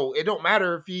again, so it don't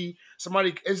matter if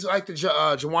somebody. It's like the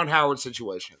Juwan Howard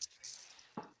situation.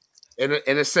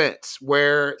 In a sense,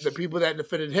 where the people that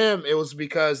defended him, it was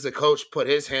because the coach put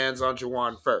his hands on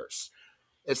Juwan first.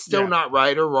 It's still Yeah. not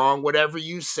right or wrong, whatever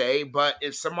you say. But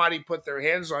if somebody put their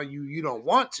hands on you, you don't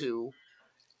want to.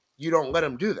 You don't let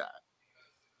them do that.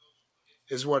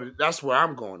 That's where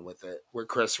I'm going with it. With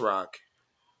Chris Rock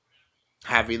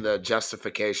having the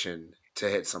justification to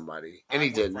hit somebody, and he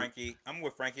didn't. I'm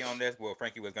with Frankie on this. Well,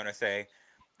 Frankie was gonna say,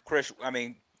 Chris. I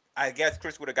mean, I guess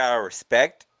Chris would have got our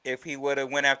respect if he would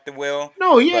have went after Will.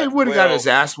 No, he but would have got Will- his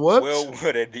ass whooped. Will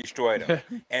would have destroyed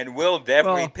him, and Will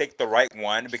definitely Well- picked the right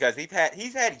one because he's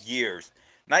had years,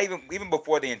 not even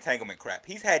before the entanglement crap.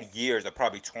 He's had years of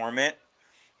probably torment,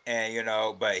 and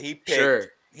but he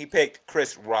picked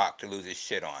Chris Rock to lose his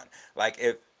shit on. Like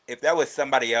if that was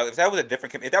somebody else, if that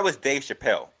was Dave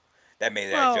Chappelle that made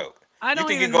that Well, joke. I You don't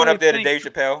think even you're going really up there to think- Dave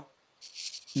Chappelle?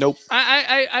 Nope.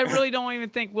 I really don't even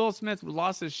think Will Smith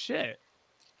lost his shit.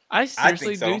 I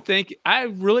seriously so. do think. I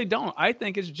really don't. I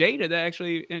think it's Jada that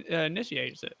actually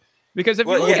initiates it. Because if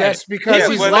Well, you look yeah. at That's it, because Yeah,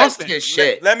 he's well, lost listen, his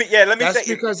shit. Let me That's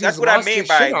say because that's he's what I lost mean his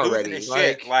by shit losing already. his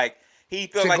shit. Like he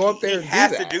feels to like go up there he and do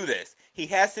has to that. do this. He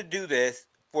has to do this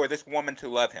for this woman to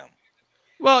love him.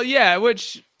 well, yeah,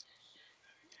 which,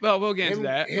 well, we'll get into Him-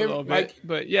 that a him, little bit, like-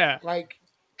 but yeah, Like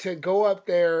to go up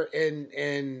there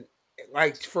and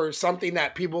like for something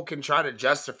that people can try to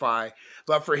justify,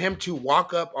 but for him to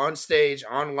walk up on stage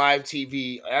on live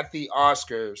TV at the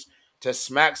Oscars to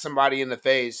smack somebody in the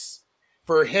face,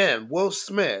 for him, Will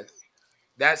Smith,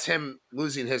 that's him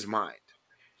losing his mind.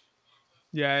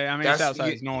 Yeah, I mean, it's That's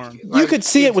outside his norm. You could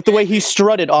see it with the way he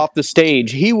strutted off the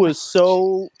stage. He was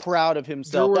so proud of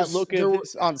himself. That look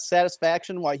on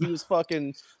satisfaction while he was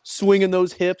fucking swinging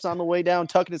those hips on the way down,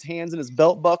 tucking his hands in his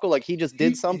belt buckle like he just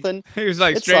did something. He was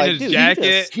like It's straightening like,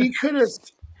 his dude,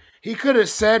 jacket. He could have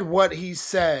said what he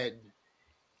said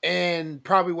and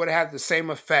probably would have had the same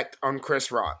effect on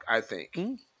Chris Rock, I think,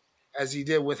 as he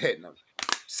did with hitting him.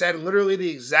 Said literally the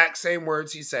exact same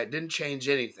words he said, didn't change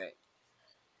anything.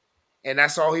 And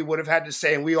that's all he would have had to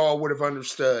say, and we all would have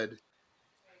understood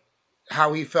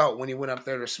how he felt when he went up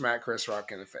there to smack Chris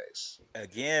Rock in the face.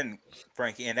 Again,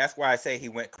 Frankie, and that's why I say he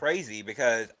went crazy,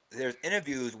 because there's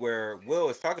interviews where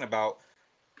Will is talking about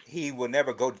he would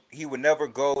never go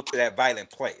to that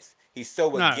violent place. He's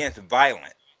so against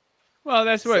violence. Well,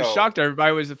 that's what shocked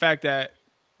everybody, was the fact that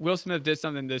Will Smith did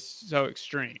something this so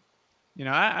extreme. You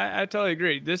know, I totally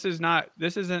agree. This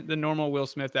isn't the normal Will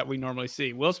Smith that we normally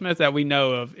see. Will Smith that we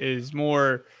know of is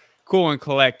more cool and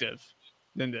collective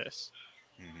than this.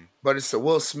 Mm-hmm. But it's the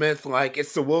Will Smith, like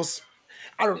it's the Will.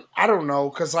 I don't know,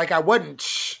 because like I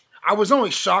was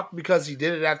only shocked because he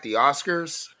did it at the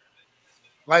Oscars.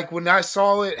 Like when I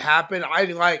saw it happen, I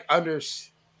like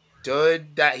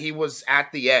understood that he was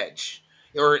at the edge,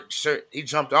 or he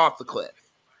jumped off the cliff.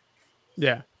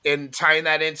 Yeah. And tying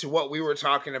that into what we were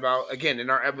talking about again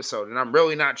in our episode, and I'm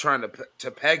really not trying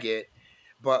to peg it,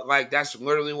 but like that's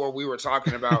literally what we were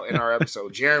talking about in our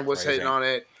episode. Jaron was hitting on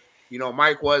it, you know,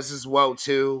 Mike was as well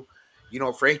too. You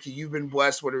know, Frankie, you've been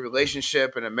blessed with a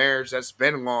relationship and a marriage that's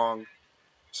been long,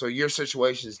 so your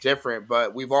situation is different.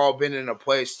 But we've all been in a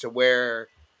place to where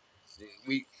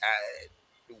we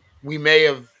may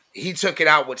have he took it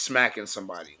out with smacking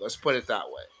somebody. Let's put it that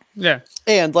way. Yeah,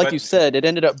 and like you said, it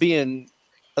ended up being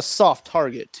a soft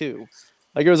target too.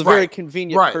 Like it was a very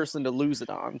convenient person to lose it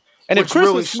on. And if Chris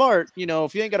was smart, you know,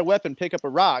 if you ain't got a weapon, pick up a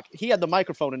rock. He had the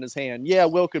microphone in his hand. Yeah,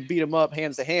 Will could beat him up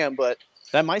hands to hand, but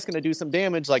that mic's going to do some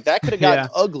damage. Like that could have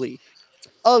got ugly.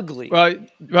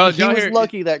 Well, he was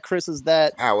lucky that Chris is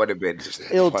that. I would have been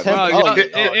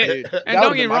ill-tempered. And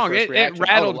don't get me wrong, it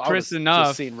rattled Chris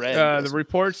enough. The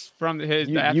reports from his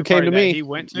you came to me. He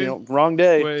went to, you know, wrong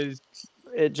day.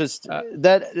 It just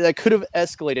that could have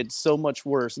escalated so much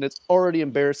worse, and it's already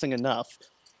embarrassing enough.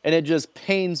 And it just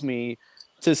pains me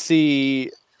to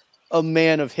see a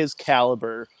man of his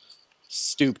caliber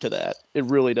stoop to that. It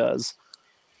really does.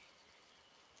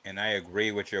 And I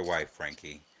agree with your wife,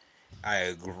 Frankie. I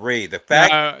agree. The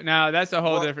fact no, that's a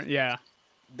whole different. Yeah.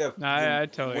 I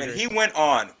totally when agree. He went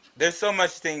on, there's so many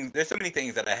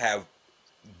things that I have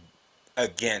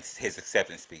against his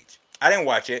acceptance speech. I didn't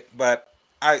watch it, but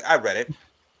I read it.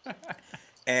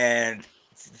 And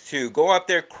to go up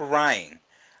there crying,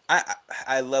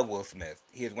 I love Will Smith.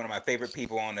 He is one of my favorite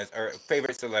people on this earth,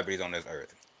 favorite celebrities on this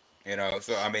earth. You know,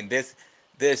 so I mean this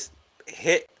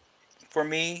hit for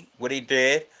me what he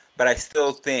did, but I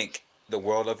still think the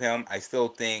world of him. I still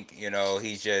think, you know,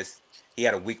 he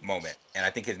had a weak moment, and I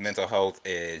think his mental health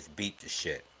is beat to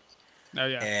shit. Oh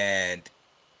yeah. And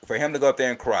for him to go up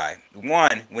there and cry,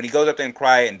 when he goes up there and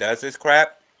cry and does this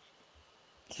crap,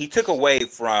 he took away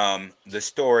from the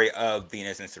story of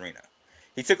Venus and Serena.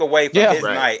 He took away from his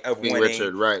night of winning.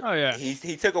 Richard, right? Oh yeah.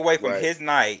 He took away from his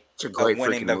night of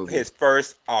winning his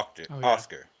first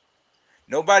Oscar.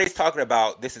 Nobody's talking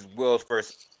about this is Will's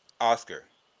first Oscar.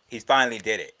 He finally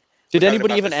did it. Did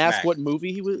anybody even ask what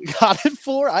movie he got it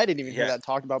for? I didn't even hear that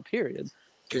talked about. Period.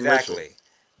 Exactly.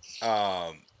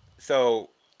 So,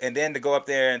 and then to go up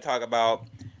there and talk about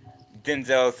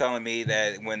Denzel telling me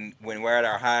that when we're at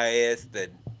our highest, the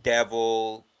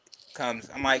devil comes.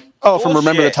 I'm like, bullshit. From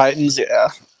Remember the Titans, yeah.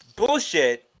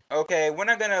 Bullshit. Okay, we're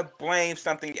not gonna blame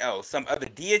something else, some other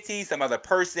deity, some other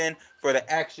person for the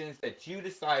actions that you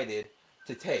decided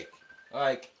to take.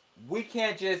 Like, we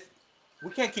can't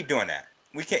keep doing that.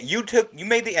 We can't. You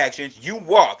made the actions. You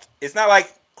walked. It's not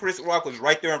like Chris Rock was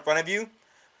right there in front of you.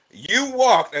 You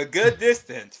walked a good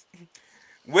distance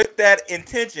with that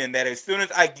intention that as soon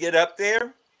as I get up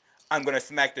there, I'm gonna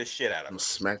smack the shit out of him.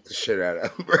 Smack the shit out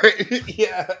of him, right?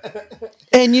 Yeah.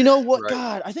 And you know what? Right.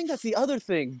 God, I think that's the other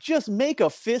thing. Just make a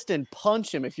fist and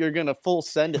punch him if you're gonna full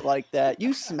send it like that.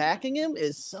 You smacking him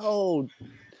is so.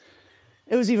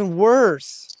 It was even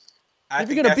worse. I If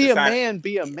you're think gonna that's a be a sign. man,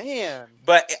 be a man.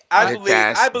 But I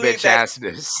Like, believe Bitch that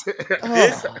assness.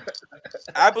 this, oh.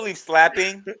 I believe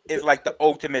slapping is like the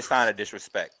ultimate sign of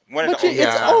disrespect. One of the But it's ultimate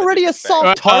Yeah. signs of already a disrespect.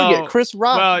 soft target, Well, Chris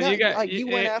Rock. well, Now, you got like you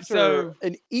went after so.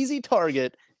 an easy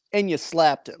target and you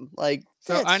slapped him. Like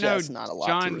So I that's know just not a lot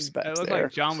to John. It respect looked like there.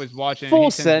 John was watching. Full He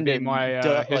tends to send be and my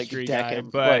like history deck guy, him.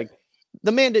 Like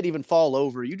the man didn't even fall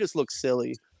over. You just look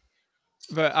silly.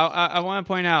 but I want to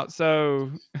point out.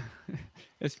 So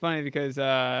it's funny because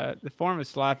the form of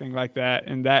slapping like that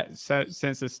and that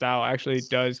sense of style actually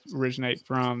does originate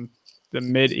from the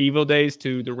medieval days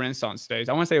to the Renaissance days.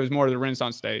 I want to say it was more the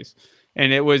Renaissance days,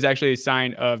 and it was actually a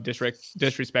sign of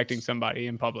disrespecting somebody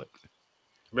in public.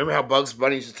 Remember how Bugs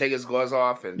Bunny used to take his gloves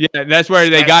off and Yeah, that's where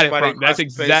they smack got it somebody from. That's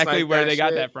across the face exactly like where that they got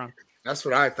shit? that from. That's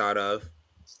what I thought of.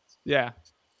 Yeah.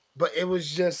 But it was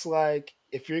just like,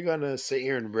 if you're gonna sit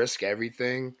here and risk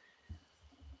everything,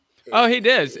 Oh, he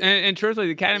does. And truthfully,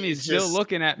 the Academy is it's still just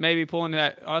looking at maybe pulling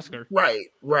that Oscar. right,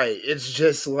 right. It's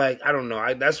just like, I don't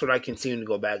know. That's what I continue to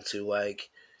go back to. Like,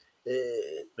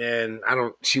 man, I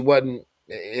don't. She wasn't.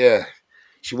 Yeah,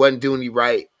 she wasn't doing you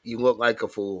right. You look like a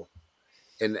fool,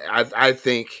 and I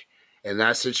think in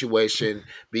that situation,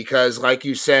 because like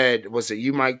you said, was it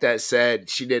you, Mike, that said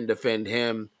she didn't defend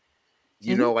him?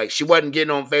 You Mhm. know, like she wasn't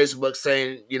getting on Facebook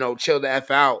saying, chill the F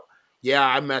out. Yeah,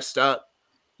 I messed up,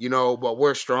 but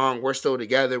we're strong. We're still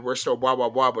together. We're still blah, blah,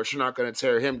 blah, but you're not going to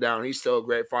tear him down. He's still a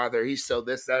great father. He's still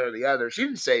this, that, or the other. She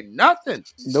didn't say nothing.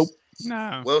 Nope.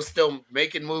 No. Will's still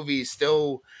making movies,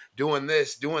 still doing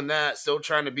this, doing that, still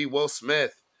trying to be Will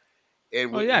Smith.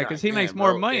 And Well, yeah, because like, he makes man,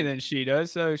 more bro. money And than she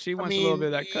does, so she I wants a little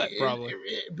bit mean, of that cut, probably.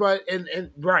 but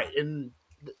right, and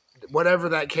whatever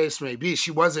that case may be,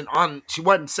 she wasn't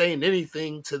saying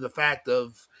anything to the fact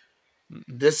of, Mm-mm.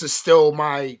 this is still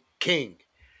my king.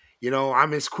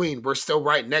 I'm his queen. We're still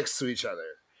right next to each other.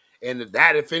 And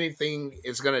that, if anything,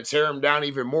 is going to tear him down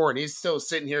even more. And he's still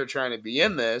sitting here trying to be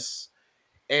in this.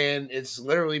 And it's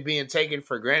literally being taken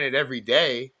for granted every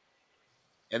day.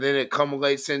 And then it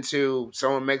culminates into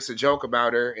someone makes a joke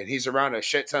about her and he's around a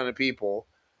shit ton of people.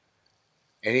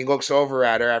 And he looks over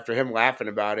at her after him laughing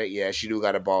about it. Yeah, she do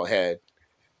got a bald head.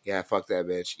 Yeah, fuck that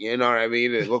bitch. You know what I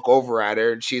mean? And look over at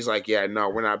her and she's like, yeah, no,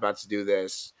 we're not about to do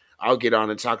this. I'll get on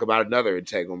and talk about another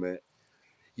entanglement.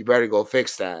 You better go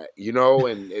fix that,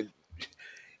 and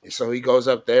so he goes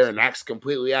up there and acts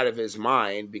completely out of his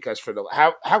mind because for the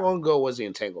how long ago was the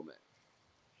entanglement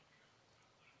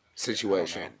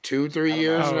situation? 2-3 I don't know.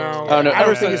 years now. I don't know. I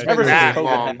don't think it's been Ever since that COVID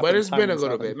long, but happened, it's been a timing's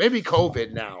little nothing. bit. Maybe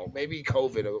COVID now. Maybe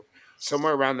COVID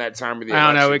somewhere around that time of the I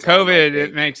don't know. election With time. I COVID, it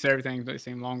think. makes everything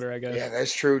seem longer, I guess. Yeah,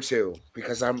 that's true too.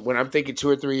 Because when I'm thinking 2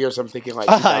 or 3 years, I'm thinking like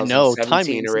I know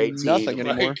 2017 timing's or 18. nothing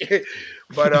anymore.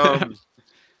 But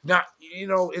not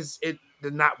is it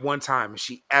not one time has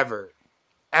she ever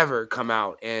come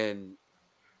out and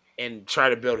try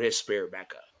to build his spirit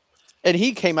back up. And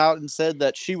he came out and said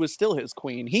that she was still his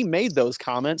queen. He made those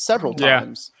comments several Yeah.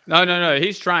 times. No.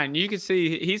 He's trying. You can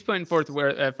see he's putting forth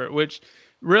effort, which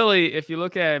really, if you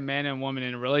look at a man and woman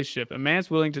in a relationship, a man's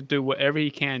willing to do whatever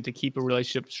he can to keep a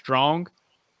relationship strong.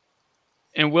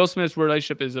 And Will Smith's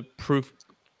relationship is a proof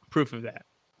of that.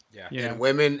 Yeah. And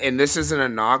women, and this isn't a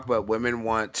knock, but women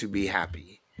want to be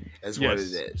happy, is what it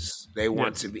Yes. is. They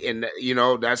want Yes. to be, and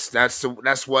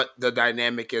that's what the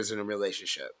dynamic is in a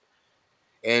relationship.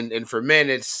 And for men,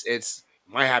 it's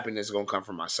my happiness is gonna come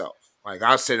from myself. Like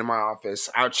I'll sit in my office,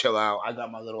 I'll chill out. I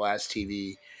got my little ass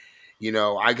TV.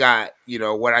 I got,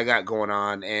 what I got going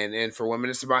on. And for women,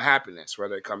 it's about happiness,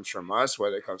 whether it comes from us,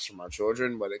 whether it comes from our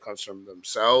children, whether it comes from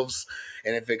themselves.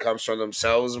 And if it comes from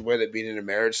themselves, whether it be in a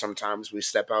marriage, sometimes we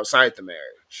step outside the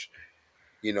marriage,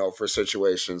 for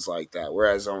situations like that.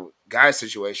 Whereas on guys'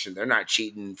 situation, they're not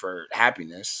cheating for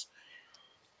happiness.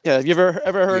 Yeah, have you ever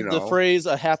heard the know. phrase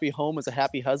 "a happy home is a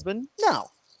happy husband"? No,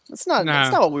 that's not. No.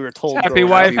 That's not what we were told. Happy growing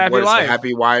wife, up. happy what is life. a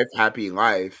happy wife, happy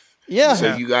life. Yeah. So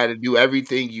Yeah. you got to do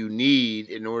everything you need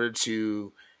in order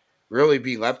to really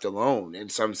be left alone in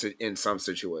some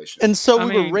situations. And so I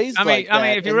we were mean- raised I mean- like I mean,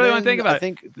 that. if you And really wanna then think about I it.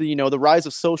 think the rise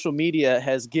of social media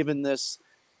has given this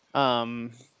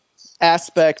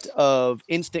aspect of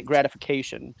instant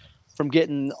gratification from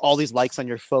getting all these likes on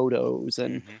your photos.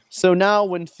 And so now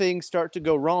when things start to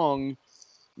go wrong,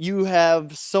 you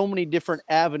have so many different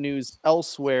avenues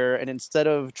elsewhere. And instead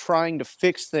of trying to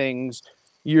fix things,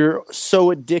 you're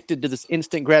so addicted to this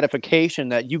instant gratification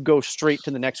that you go straight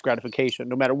to the next gratification,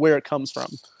 no matter where it comes from.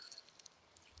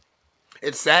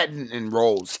 It's that in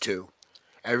roles too.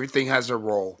 Everything has a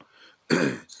role.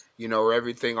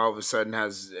 Everything all of a sudden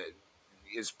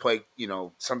is play.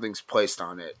 Something's placed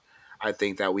on it. I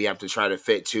think that we have to try to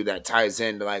fit too. That ties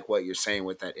into like what you're saying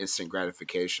with that instant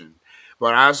gratification.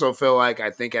 But I also feel like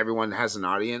I think everyone has an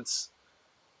audience.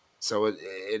 So,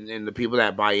 and the people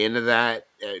that buy into that,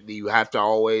 you have to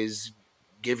always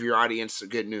give your audience the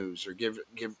good news, or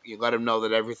you let them know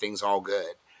that everything's all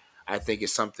good. I think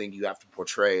it's something you have to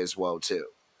portray as well too.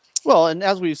 Well, and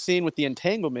as we've seen with the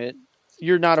entanglement,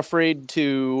 you're not afraid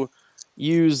to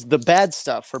use the bad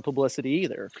stuff for publicity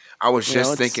either. I was You know,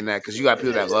 just it's thinking that because you got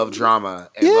people that love drama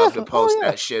and yeah, love to post oh yeah,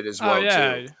 that shit as Oh well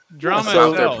too yeah, drama so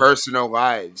about their sells. personal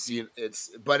lives.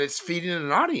 But it's feeding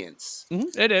an audience.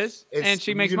 It is, and It's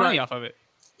she makes you're money not. off of it.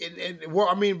 Well,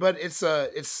 I mean, but it's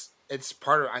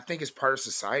part of. I think it's part of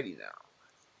society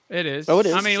now. It oh, is. it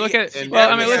I is. mean, look She at she well,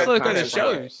 I In mean, a definitely let's has look at the subconscious monetized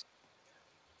way. it. shows.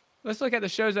 Let's look at the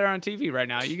shows that are on TV right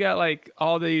now. You got like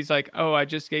all these like, oh, I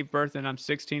just gave birth and I'm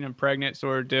 16 and pregnant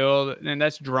sort of deal, and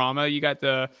that's drama. You got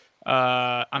the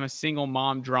I'm a single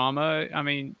mom drama. I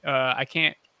mean, I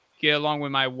can't get along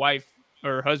with my wife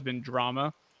or husband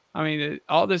drama. I mean,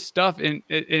 all this stuff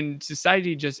in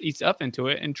society just eats up into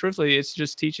it. And truthfully, it's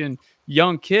just teaching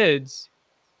young kids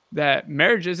that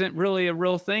marriage isn't really a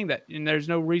real thing. That and there's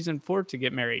no reason for it to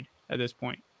get married at this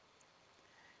point.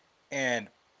 And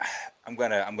I'm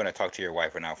gonna talk to your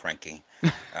wife right now, Frankie,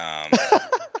 um,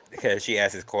 because she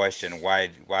asked this question: why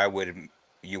would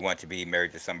you want to be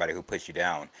married to somebody who puts you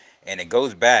down? And it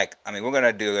goes back. I mean, we're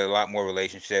gonna do a lot more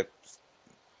relationship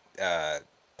uh,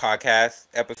 podcast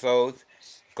episodes.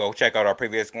 Go check out our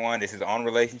previous one. This is on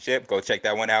relationship. Go check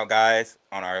that one out, guys,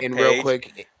 on our And real page.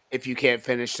 quick, if you can't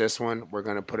finish this one, we're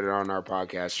gonna put it on our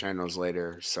podcast channels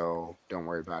later. So don't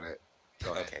worry about it.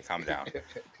 Go ahead. Okay, calm down.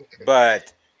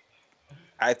 But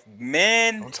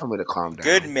men, Don't tell me to calm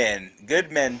good down. men,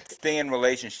 good men stay in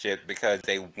relationships because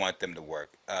they want them to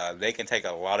work. They can take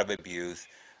a lot of abuse.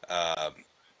 Uh,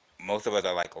 Most of us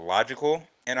are like logical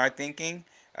in our thinking.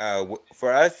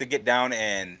 For us to get down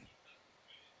and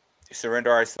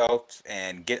surrender ourselves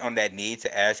and get on that knee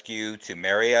to ask you to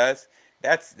marry us,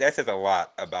 that says a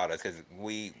lot about us because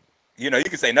you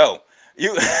can say no.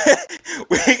 You,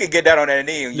 we can get down on that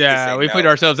knee and you can Yeah, say we put no.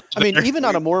 ourselves I out mean, there. even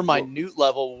on We, a more we minute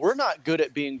level, we're not good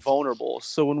at being vulnerable.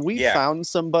 So when we yeah, found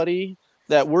somebody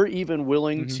that we're even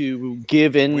willing Mhm. to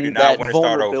give we do in not that want to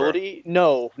start over. vulnerability,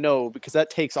 no, because that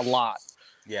takes a lot.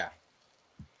 Yeah.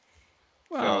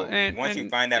 Well, So once you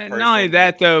find that and not only person, you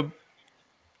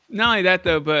that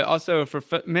though, but also for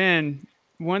men,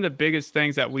 one of the biggest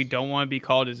things that we don't want to be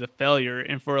called is a failure,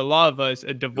 and for a lot of us,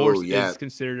 a Oh divorce yeah, is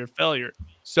considered a failure.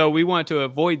 So we want to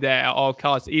avoid that at all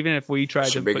costs, even if we try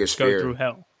that's your to biggest go through fear.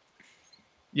 hell.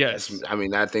 That's Yes. I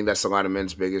mean, I think that's a lot of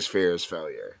men's biggest fear is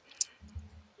failure.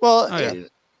 Well, Oh yeah. And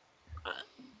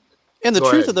and the go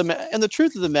truth ahead. of and the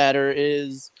truth of the matter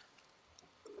is,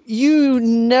 you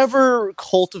never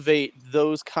cultivate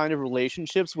those kind of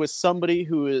relationships with somebody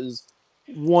who is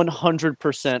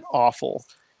 100% awful.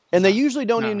 And they No. usually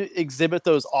don't No. even exhibit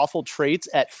those awful traits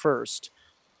at first.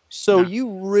 So No. you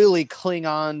really cling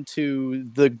on to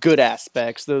the good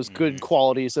aspects, those good hmm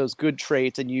qualities, those good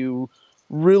traits, and you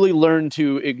really learn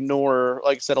to ignore,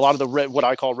 like I said, a lot of the what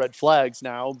I call red flags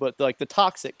now, but like the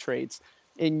toxic traits.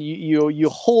 And you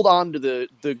hold on to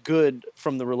the good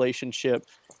from the relationship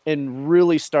and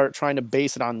really start trying to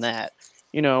base it on that.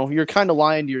 You know, you're kind of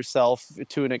lying to yourself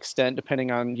to an extent,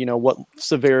 depending on, what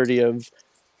severity of,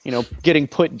 getting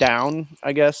put down,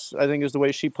 I think is the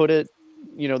way she put it,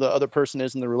 the other person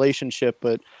is in the relationship.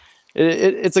 But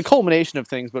it's a culmination of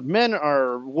things. But men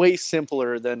are way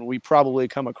simpler than we probably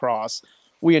come across.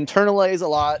 We internalize a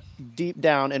lot deep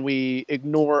down and we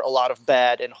ignore a lot of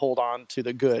bad and hold on to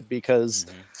the good because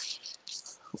hmm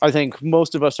I think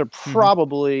most of us are Mhm.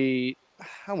 probably, I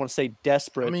don't want to say I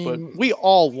desperate, but mean, we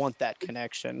all want that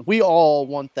connection. We all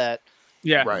want that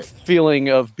Yeah. right. feeling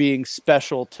of being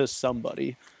special to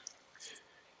somebody.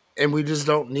 And we just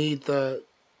don't need the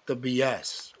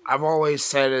BS. I've always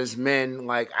said as men,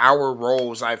 like our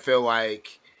roles, I feel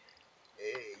like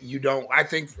you don't. I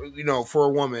think for a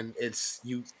woman, it's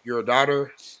you're a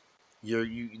daughter.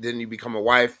 Then you become a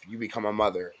wife. You become a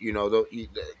mother.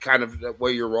 Kind of the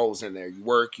way your roles in there. You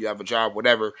work. You have a job.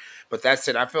 Whatever. But that's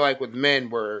it. I feel like with men,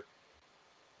 we're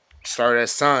start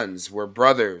as sons, we're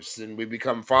brothers, and we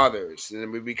become fathers, and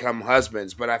then we become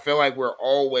husbands. But I feel like we're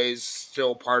always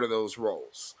still part of those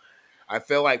roles. I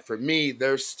feel like for me,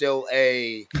 there's still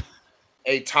a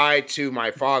tie to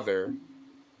my father,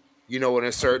 in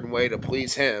a certain way to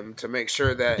please him, to make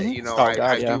sure that, Mhm. Oh God,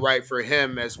 I yeah. do right for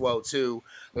him as well too.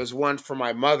 There's one for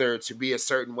my mother to be a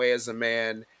certain way as a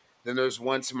man. Then there's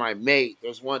one to my mate.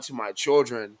 There's one to my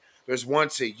children. There's one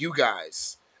to you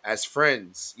guys as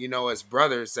friends, as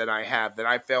brothers that I have that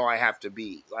I feel I have to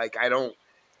be. Like I don't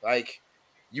like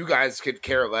you guys could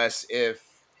care less if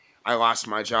I lost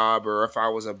my job, or if I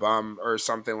was a bum or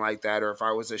something like that, or if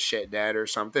I was a shit dad or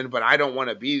something. But I don't want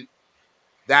to be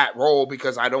that role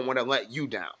because I don't want to let you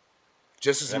down.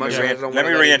 Just as Let me much as I don't let want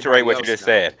me to let reiterate anybody what you else just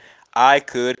down. said. I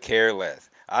could care less.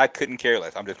 I couldn't care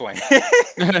less. I'm just playing.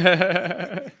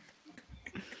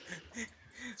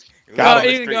 Got Well, On the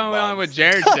him. even street going on what bums.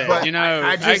 Jared said, But you know,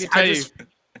 I could tell you,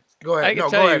 go I ahead. could No,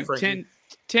 tell go ahead, you Frankie.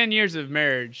 10 years of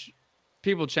marriage,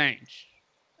 people change.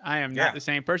 I am Yeah. not the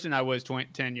same person I was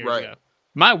 10 years Right. ago.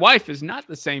 My wife is not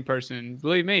the same person.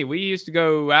 Believe me, we used to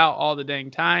go out all the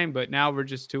dang time, but now we're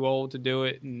just too old to do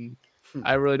it. And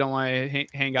I really don't want to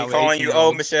hang He out with calling you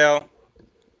old, 18-year-olds. Michelle.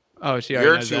 Oh, she already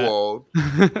You're knows too that. old.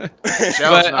 Michelle's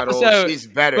but not old. also, She's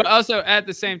better. but also at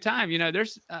the same time, you know,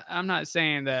 I'm not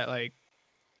saying that like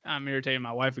I'm irritating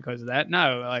my wife because of that.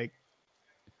 No, like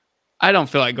I don't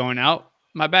feel like going out.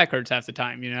 My back hurts half the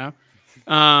time, you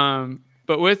know.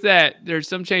 But with that, there's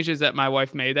some changes that my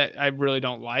wife made that I really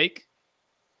don't like.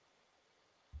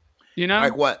 You know?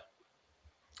 Like what?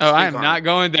 Oh, I Speak am on not it.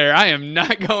 going there. I am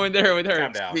not going there with her.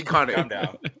 Calm down. Speak on it. Calm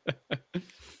down.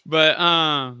 But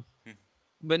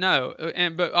but no,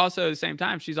 but also at the same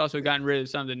time, she's also gotten rid of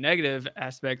some of the negative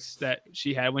aspects that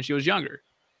she had when she was younger.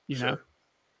 You know? Sure.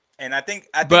 And I think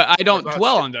But I don't about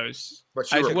dwell you? on those.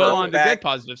 But I you were dwell on perfect. the good Back-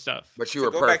 positive stuff. But you to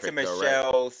were go back to perfect though, right?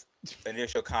 Michelle's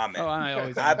initial comment. Oh, I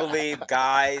always I am. believe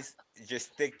guys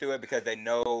just stick to it because they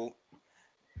know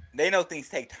things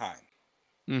take time.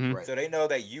 Mhm. Right. So they know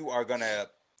that you are gonna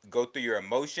go through your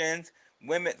emotions.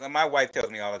 Women, my wife tells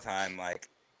me all the time, like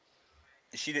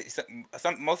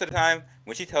most of the time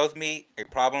when she tells me a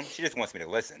problem, she just wants me to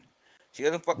listen. She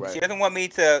doesn't Right. she doesn't want me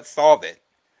to solve it.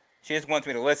 She just wants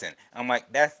me to listen. I'm like,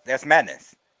 that's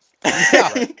madness.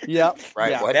 Yeah. Yep.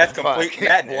 Right. Yeah. What That's the complete fuck?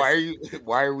 madness.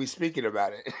 Why are we speaking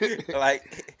about it?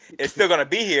 Like, it's still gonna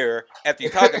be here after you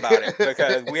talk about it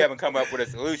because we haven't come up with a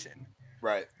solution.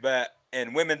 Right. But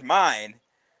in women's mind,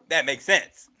 that makes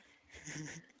sense.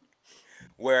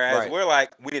 Whereas Right. we're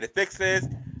like, we need to fix this.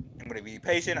 I'm gonna be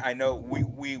patient. I know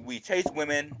we chase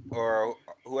women or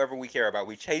whoever we care about.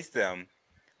 We chase them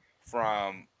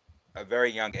from a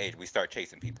very young age. We start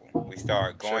chasing people. We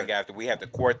start going Sure. after. We have to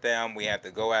court them. We have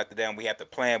to go after them. We have to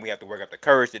plan. We have to work up the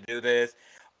courage to do this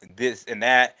and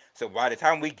that. So by the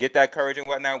time we get that courage and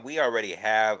whatnot, we already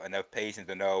have enough patience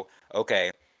to know,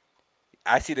 okay,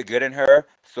 I see the good in her.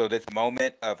 So this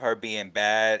moment of her being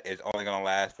bad is only gonna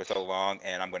last for so long,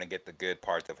 and I'm gonna get the good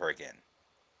parts of her again.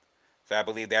 So I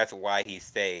believe that's why he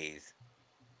stays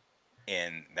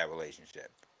in that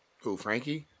relationship. Who,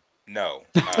 Frankie? No.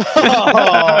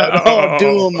 Oh, don't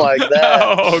do him like that.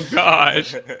 Oh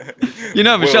gosh. You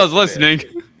know Will Michelle's Smith.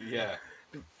 listening. Yeah.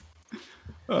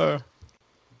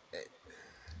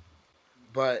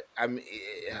 But I mean,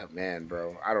 yeah, man,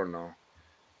 bro, I don't know.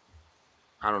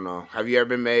 Have you ever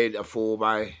been made a fool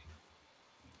by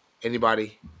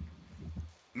anybody?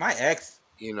 My ex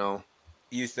You know,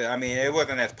 used to, I mean, it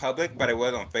wasn't as public, but it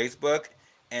was on Facebook.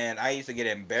 And I used to get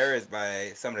embarrassed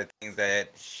by some of the things that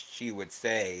she would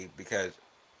say because,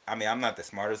 I mean, I'm not the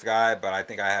smartest guy, but I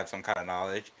think I have some kind of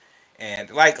knowledge. And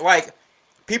like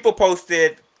people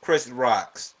posted Chris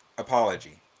Rock's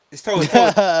apology. It's totally.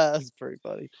 That's pretty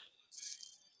funny.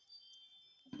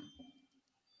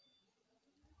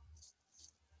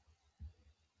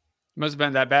 Must have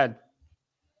been that bad.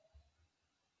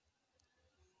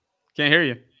 Can't hear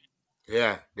you.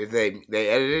 yeah. Did they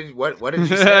edited? What did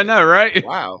you say? I know, right?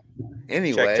 Wow.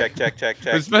 Anyway, check.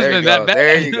 This must there have you been go. that bad.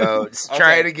 There you go. Let's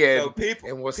try it again. So people,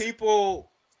 and we'll people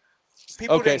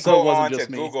Okay, didn't so it go wasn't on to just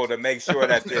me. Google to make sure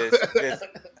that this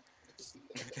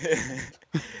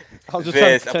I was just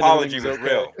trying this to pretend apology everything was was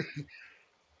okay. real.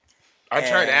 I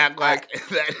tried to And act like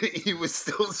that he was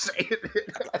still saying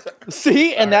it.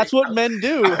 See, and that's what men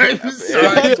do. I'm sorry,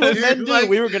 That's what dude. men do. Like,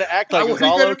 We were gonna act like I it was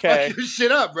wasn't all gonna okay. fuck your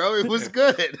shit up, bro. It was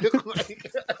good.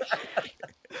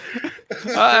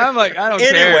 Like, I'm like, I don't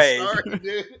Anyways. care. sorry,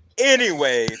 dude.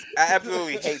 Anyways, I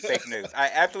absolutely hate fake news. I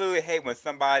absolutely hate when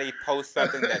somebody posts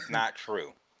something that's not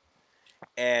true.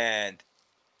 And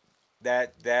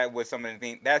that was some of the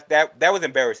things that was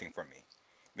embarrassing for me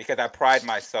because I pride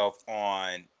myself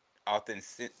on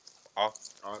authenticity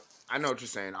I know what you're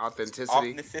saying. Authenticity.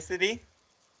 authenticity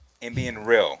and being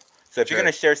real. So if you're Sure.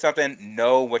 gonna share something,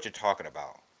 know what you're talking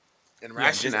about. And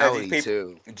Yeah, just as these rationality peop-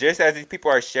 too. Just as these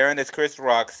people are sharing this Chris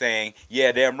Rock saying,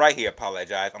 "Yeah, damn right he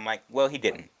apologized." I'm like, well, he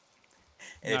didn't.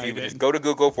 And No, if he you would just didn't. go to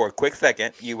Google for a quick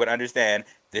second, you would understand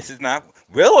this is not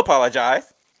Will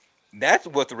apologize. That's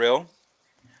what's real.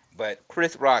 But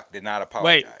Chris Rock did not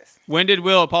Wait, apologize when did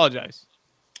Will apologize?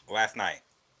 last night.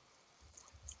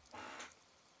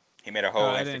 He made a whole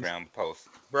I didn't. Instagram post.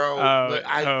 Bro, Oh,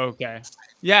 but okay.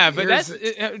 Yeah, but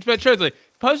Here's but truthfully,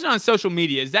 posting on social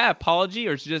media, is that apology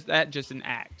or is just an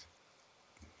act?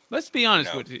 Let's be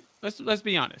honest No. with you. Let's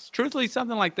be honest. Truthfully,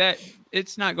 something like that,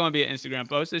 it's not going to be an Instagram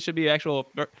post. It should be actual.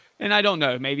 And I don't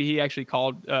know. Maybe he actually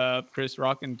called Chris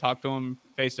Rock and talked to him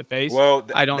face to face. Well,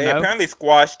 I don't they know. apparently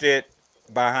squashed it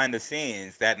behind the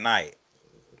scenes that night.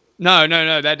 No,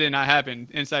 that did not happen.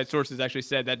 Inside sources actually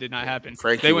said that did not happen.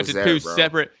 Frankie They went was to there, two bro.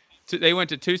 separate. They went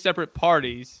to two separate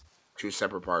parties, 2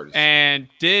 separate parties. and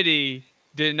Diddy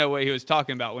didn't know what he was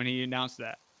talking about when he announced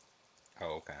that.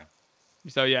 Oh, okay.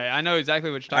 So yeah, I know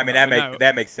exactly what you're I talking mean, about.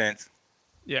 that makes sense.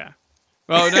 Yeah.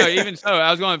 Well, no, even so,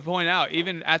 I was going to point out,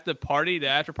 even at the party, the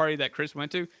after party that Chris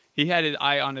went to, he had his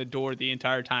eye on the door the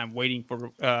entire time, waiting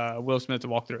for Will Smith to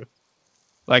walk through.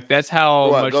 Like that's how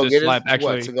What, much go the get slap him?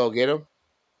 actually. What, to go get him?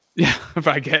 Yeah, if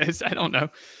I guess, I don't know,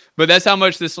 but that's how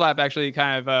much the slap actually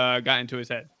kind of got into his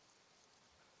head.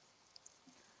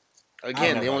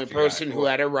 Again, know the only about you guys. person who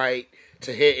had a right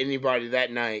to hit anybody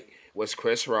that night was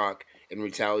Chris Rock in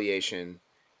retaliation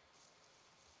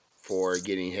for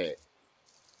getting hit.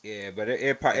 Yeah, but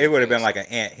it would have been like an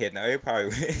ant hit. No, it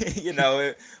probably,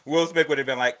 Will Smith would have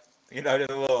been like, just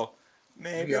a little,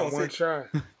 man. You got one shot.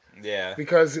 Yeah.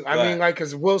 Because,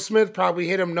 because Will Smith probably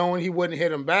hit him knowing he wouldn't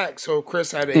hit him back. So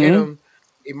Chris had to hit him.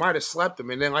 He might have slept him.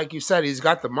 And then, like you said, he's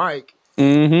got the mic.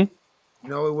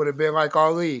 Mm-hmm. It would have been like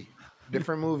Ali.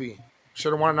 Different movie.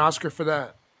 Should have won an Oscar for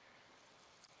that.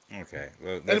 Okay.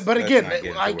 Well, But again,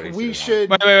 we should.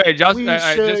 Wait. Just we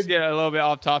just should- get a little bit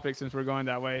off topic since we're going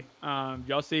that way.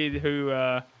 Y'all see who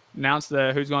announced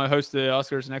who's going to host the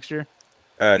Oscars next year?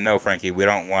 No, Frankie, we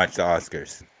don't watch the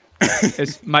Oscars.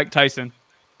 It's Mike Tyson.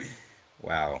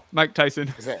 Wow. Mike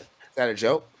Tyson. Is that a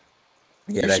joke?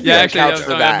 Yeah, You that, should Yeah, be on actually, couch that was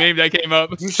for a that. meme that came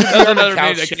up. You should That be was on the another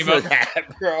meme couch that came for up.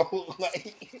 that, bro.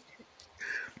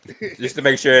 just to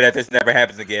make sure that this never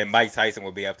happens again, Mike Tyson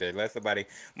will be up there. Let somebody.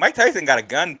 Mike Tyson got a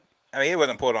gun. I mean, it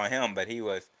wasn't pulled on him, but he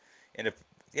was in the.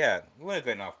 Yeah, we're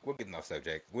getting off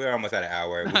subject. We're almost at an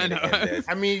hour. We I need to know. end this.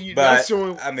 I mean, But, that's the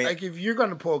only, I mean- like if you're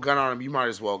gonna pull a gun on him, you might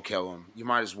as well kill him. You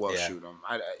might as well Yeah. shoot him.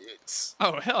 It's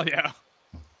Oh hell yeah!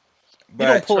 You But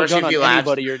don't pull a especially gun if he on laughs-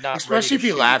 anybody you're not. especially if ready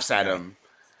he to laughs at Yeah. him.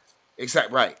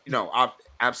 Exactly right.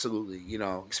 Absolutely.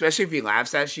 Especially if he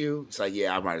laughs at you, it's like,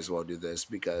 yeah, I might as well do this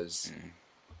because,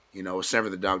 it's never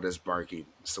the dog that's barking.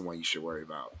 It's the one you should worry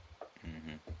about.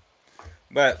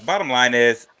 But bottom line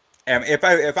is, if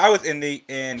I was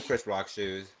in Chris Rock's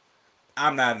shoes,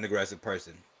 I'm not an aggressive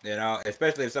person.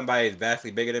 Especially if somebody is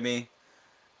vastly bigger than me.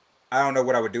 I don't know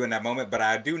what I would do in that moment, but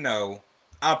I do know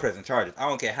I'm pressing charges. I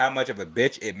don't care how much of a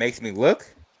bitch it makes me look.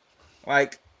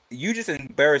 Like, you just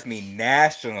embarrassed me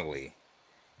nationally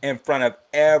in front of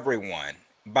everyone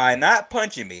by not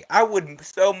punching me. I would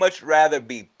so much rather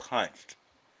be punched.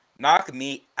 Knock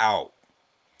me out.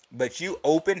 But you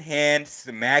open hand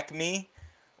smack me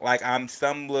like I'm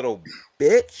some little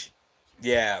bitch?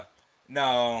 Yeah.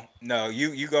 No,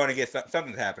 you going to get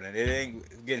something's happening. It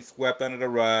ain't getting swept under the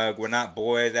rug. We're not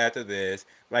boys after this.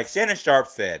 Like Shannon Sharp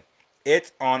said,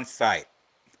 it's on site.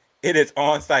 It is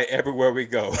on site everywhere we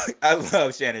go. I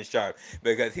love Shannon Sharp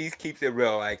because he keeps it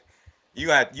real. Like you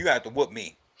have to whoop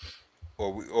me,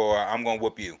 or I'm gonna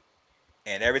whoop you.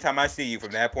 And every time I see you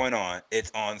from that point on,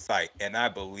 it's on site. And I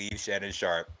believe Shannon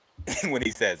Sharp when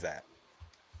he says that.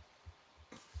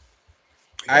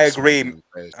 I agree.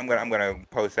 I'm gonna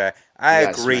post that. I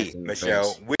got agree, smacked in the Michelle.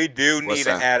 face. We do What's need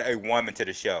to that? add a woman to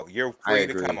the show. You're I free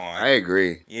agree. to come on. I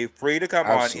agree. You're free to come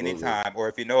Absolutely. on anytime, or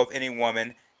if you know of any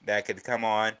woman that could come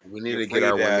on, We need you're to get free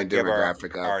our women give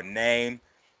demographic up. our name.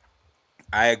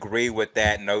 I agree with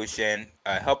that notion.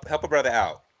 Help a brother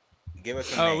out. Give us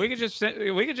some Oh, names.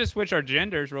 we could just switch our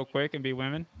genders real quick and be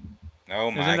women.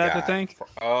 Oh my Isn't that the God. thing?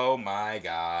 Oh my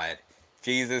God.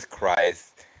 Jesus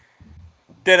Christ.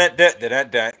 Dun, dun, dun, dun,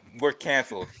 dun. We're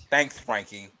canceled. Thanks,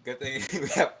 Frankie. Good thing we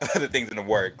have other things in the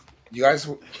works. You guys,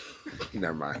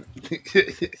 never mind.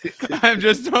 I'm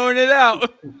just throwing it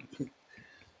out.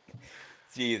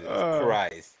 Jesus Oh.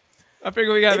 Christ. I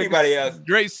figure we got Anybody a else?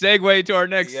 great segue to our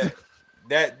next. Yeah.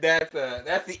 That's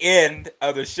the end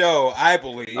of the show, I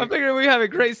believe. I figured we have a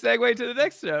great segue to the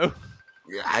next show.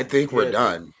 Yeah, I think we're Good.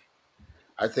 done.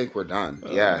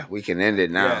 Yeah, we can end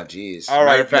it now. Yeah. Jeez. All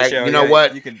right, Matter of fact, Michelle, you know yeah,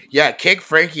 what? you can- Yeah, kick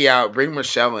Frankie out. Bring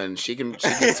Michelle in. She can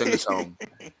send us home.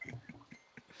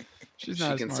 She's She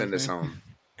not can as send smart us as me. home.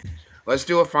 Let's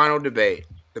do a final debate.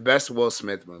 The best Will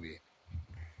Smith movie.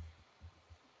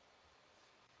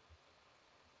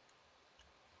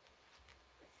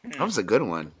 That was a good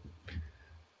one.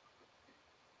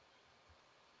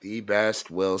 The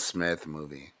best Will Smith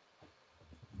movie.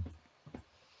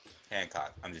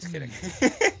 Hancock. I'm just kidding.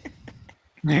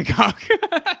 Hancock.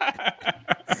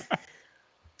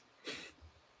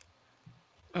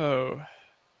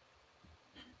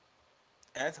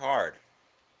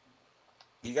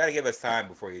 gotta give us time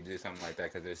before you do something like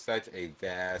that because there's such a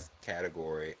vast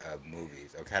category of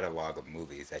movies or catalog of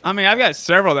movies that. I mean, I've got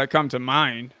several that come to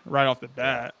mind right off the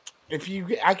bat.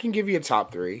 I can give you a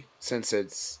top 3 since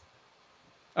it's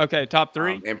Okay, top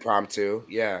 3. impromptu.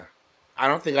 Yeah, I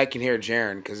don't think I can hear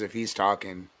Jaren because if he's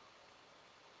talking,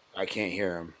 I can't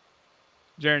hear him.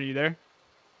 Jaren, you there?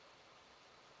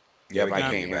 Yeah, we I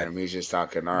can can't get hear back. him. He's just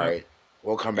talking. All Yep. right,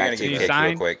 we'll come We're back gonna to get you that. kicked real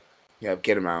signed? quick. Yep,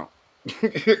 get him out.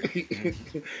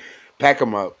 Pack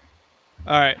him up.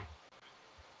 All right.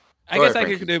 I Go guess ahead, I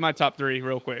could Frankie. do my top 3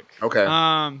 real quick. Okay.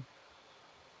 And-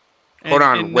 Hold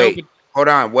on, and wait. no- Hold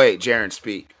on, wait. Jaren,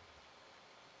 speak.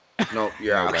 Nope,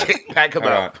 you're out. Okay. Pack him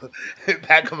Hold up.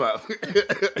 Pack him up.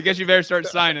 I guess you better start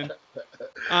signing.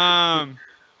 My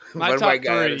One top white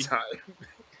guy at a 3. time.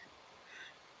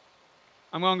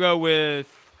 I'm gonna go with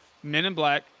Men in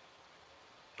Black,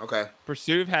 Okay.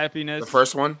 Pursuit of Happiness. The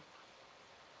first one?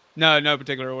 No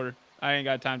particular order. I ain't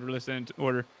got time to listen to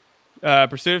order.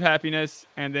 Pursuit of Happiness,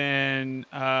 and then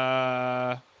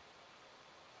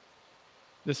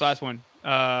this last one.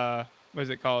 What is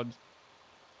it called?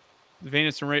 The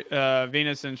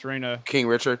Venus and Serena King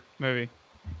Richard. movie.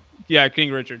 Yeah,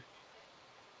 King Richard.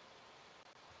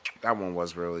 That one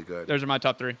was really good. Those are my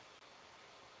top 3.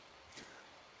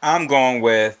 I'm going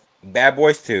with Bad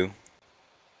Boys 2.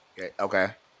 Okay.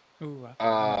 Ooh, I forgot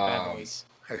about Bad Um, Boys.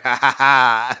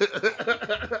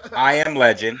 I Am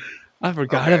Legend. I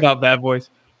forgot okay. about Bad Boys.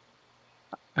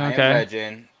 I Am Okay.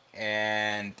 Legend,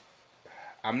 and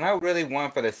I'm not really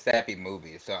one for the sappy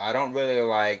movies, so I don't really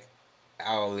like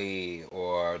Ali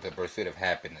or The Pursuit of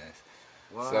Happiness.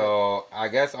 What? So I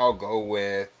guess I'll go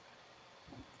with.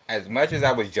 As much as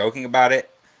I was joking about it,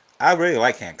 I really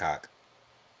like Hancock.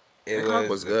 Hancock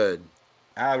was good.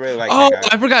 I really like Oh,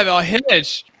 Hancock. I forgot about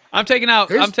Hitch. I'm taking out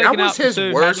That was his Pursuit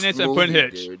of worst Happiness movie, and putting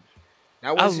Hitch. dude. That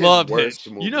I was his loved worst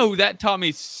Hitch. movie. You know that taught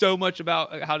me so much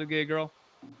about how to get a girl.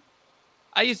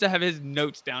 I used to have his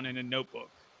notes down in a notebook.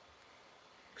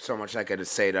 So much I could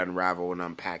say to unravel and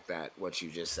unpack that what you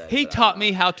just said. He but taught I'm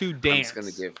me not. how to I'm dance. just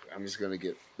gonna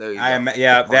give. There you I go. am.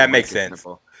 Yeah, Point that blank makes and sense.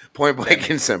 simple. Point blank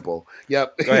and simple.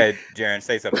 Yep. Go ahead, Jaren.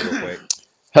 Say something real quick.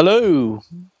 Hello.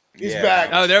 He's Yeah, back.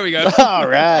 Oh, there we go. All All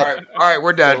right. right,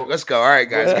 we're done. So- Let's go. All right,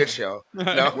 guys, good show.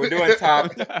 No, We're doing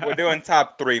top. We're doing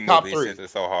top 3 movies Top 3. since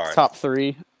it's so hard. Top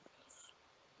 3.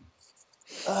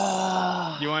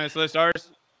 You want us to list ours?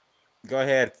 Go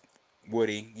ahead,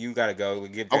 Woody. You gotta go.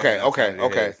 Give Jaren Okay, an opportunity to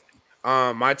okay.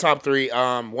 his. My top 3.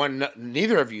 One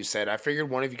neither of you said. I figured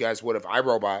one of you guys would have.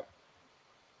 iRobot.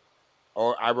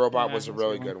 Or iRobot Yeah, was a that's a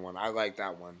really good good one. I like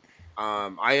that one.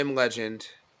 I Am Legend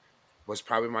was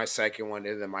probably my second one,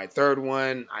 and then my third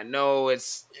one. I know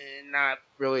it's not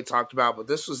really talked about, but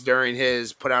this was during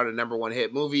his put out a #1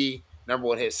 hit movie,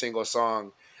 #1 hit single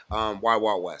song, Wild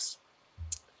Wild West.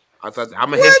 I thought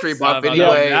I'm a history buff Thought about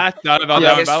anyway. that one. I thought about I'm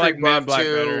that a one, but I history like Men in buff Black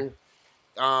better.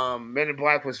 too. Men in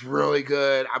Black was really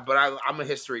good, but I'm a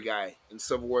history guy, and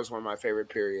Civil War is one of my favorite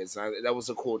periods. That was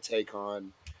a cool take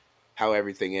on how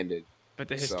everything ended. But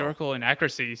the So. historical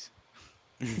inaccuracies.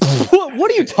 What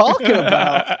are you talking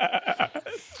about?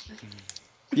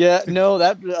 Yeah, no,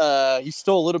 that you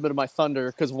stole a little bit of my thunder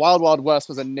because Wild Wild West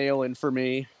was a nail in for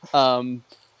me.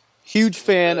 Huge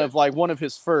fan of like one of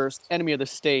his first, Enemy of the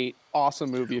State.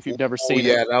 Awesome movie if you've never Oh seen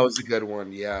yeah, it. that was a good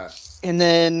one. Yeah. And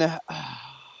then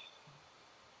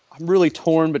I'm really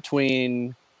torn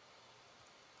between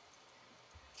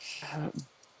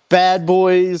Bad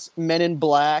Boys, Men in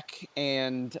Black,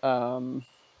 and After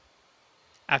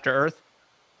Earth.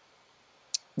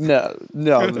 no,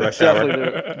 Rush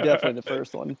definitely the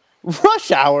first one.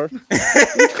 Rush Hour.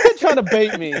 You quit trying to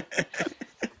bait me.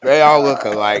 They all look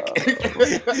alike.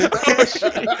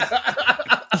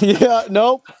 Yeah,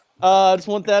 nope. I just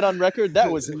want that on record.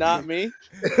 That was not me.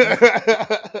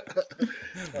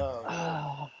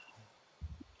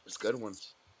 It's good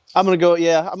ones. I'm gonna go.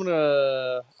 Yeah, I'm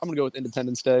gonna go with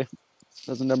Independence Day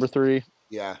as a number 3.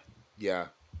 Yeah.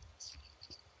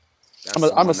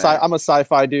 I'm a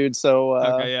sci-fi dude, so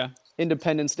Okay, yeah.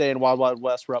 Independence Day and Wild Wild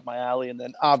West were up my alley, and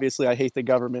then obviously I hate the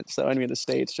government, so Enemy of the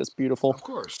State's just beautiful. Of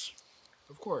course.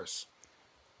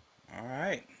 All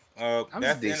right. was That's a the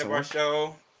end decent of our one.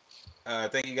 show.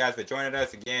 Thank you guys for joining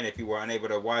us again. If you were unable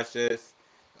to watch this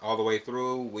all the way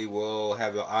through, we will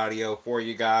have the audio for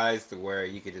you guys to where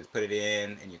you can just put it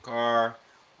in your car,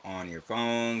 on your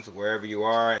phones, wherever you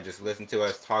are, and just listen to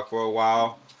us talk for a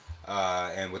while.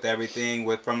 And with everything,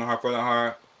 with From the Heart for the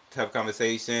Heart, tough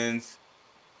conversations,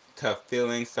 tough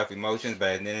feelings, tough emotions,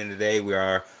 but at the end of the day, we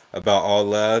are about all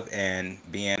love and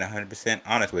being 100%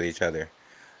 honest with each other.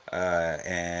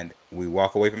 And we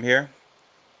walk away from here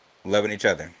loving each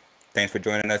other. Thanks for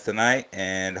joining us tonight,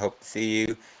 and hope to see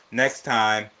you next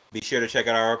time. Be sure to check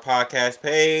out our podcast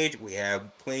page. We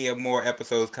have plenty of more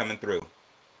episodes coming through.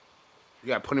 You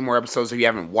got plenty more episodes if you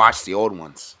haven't watched the old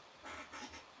ones.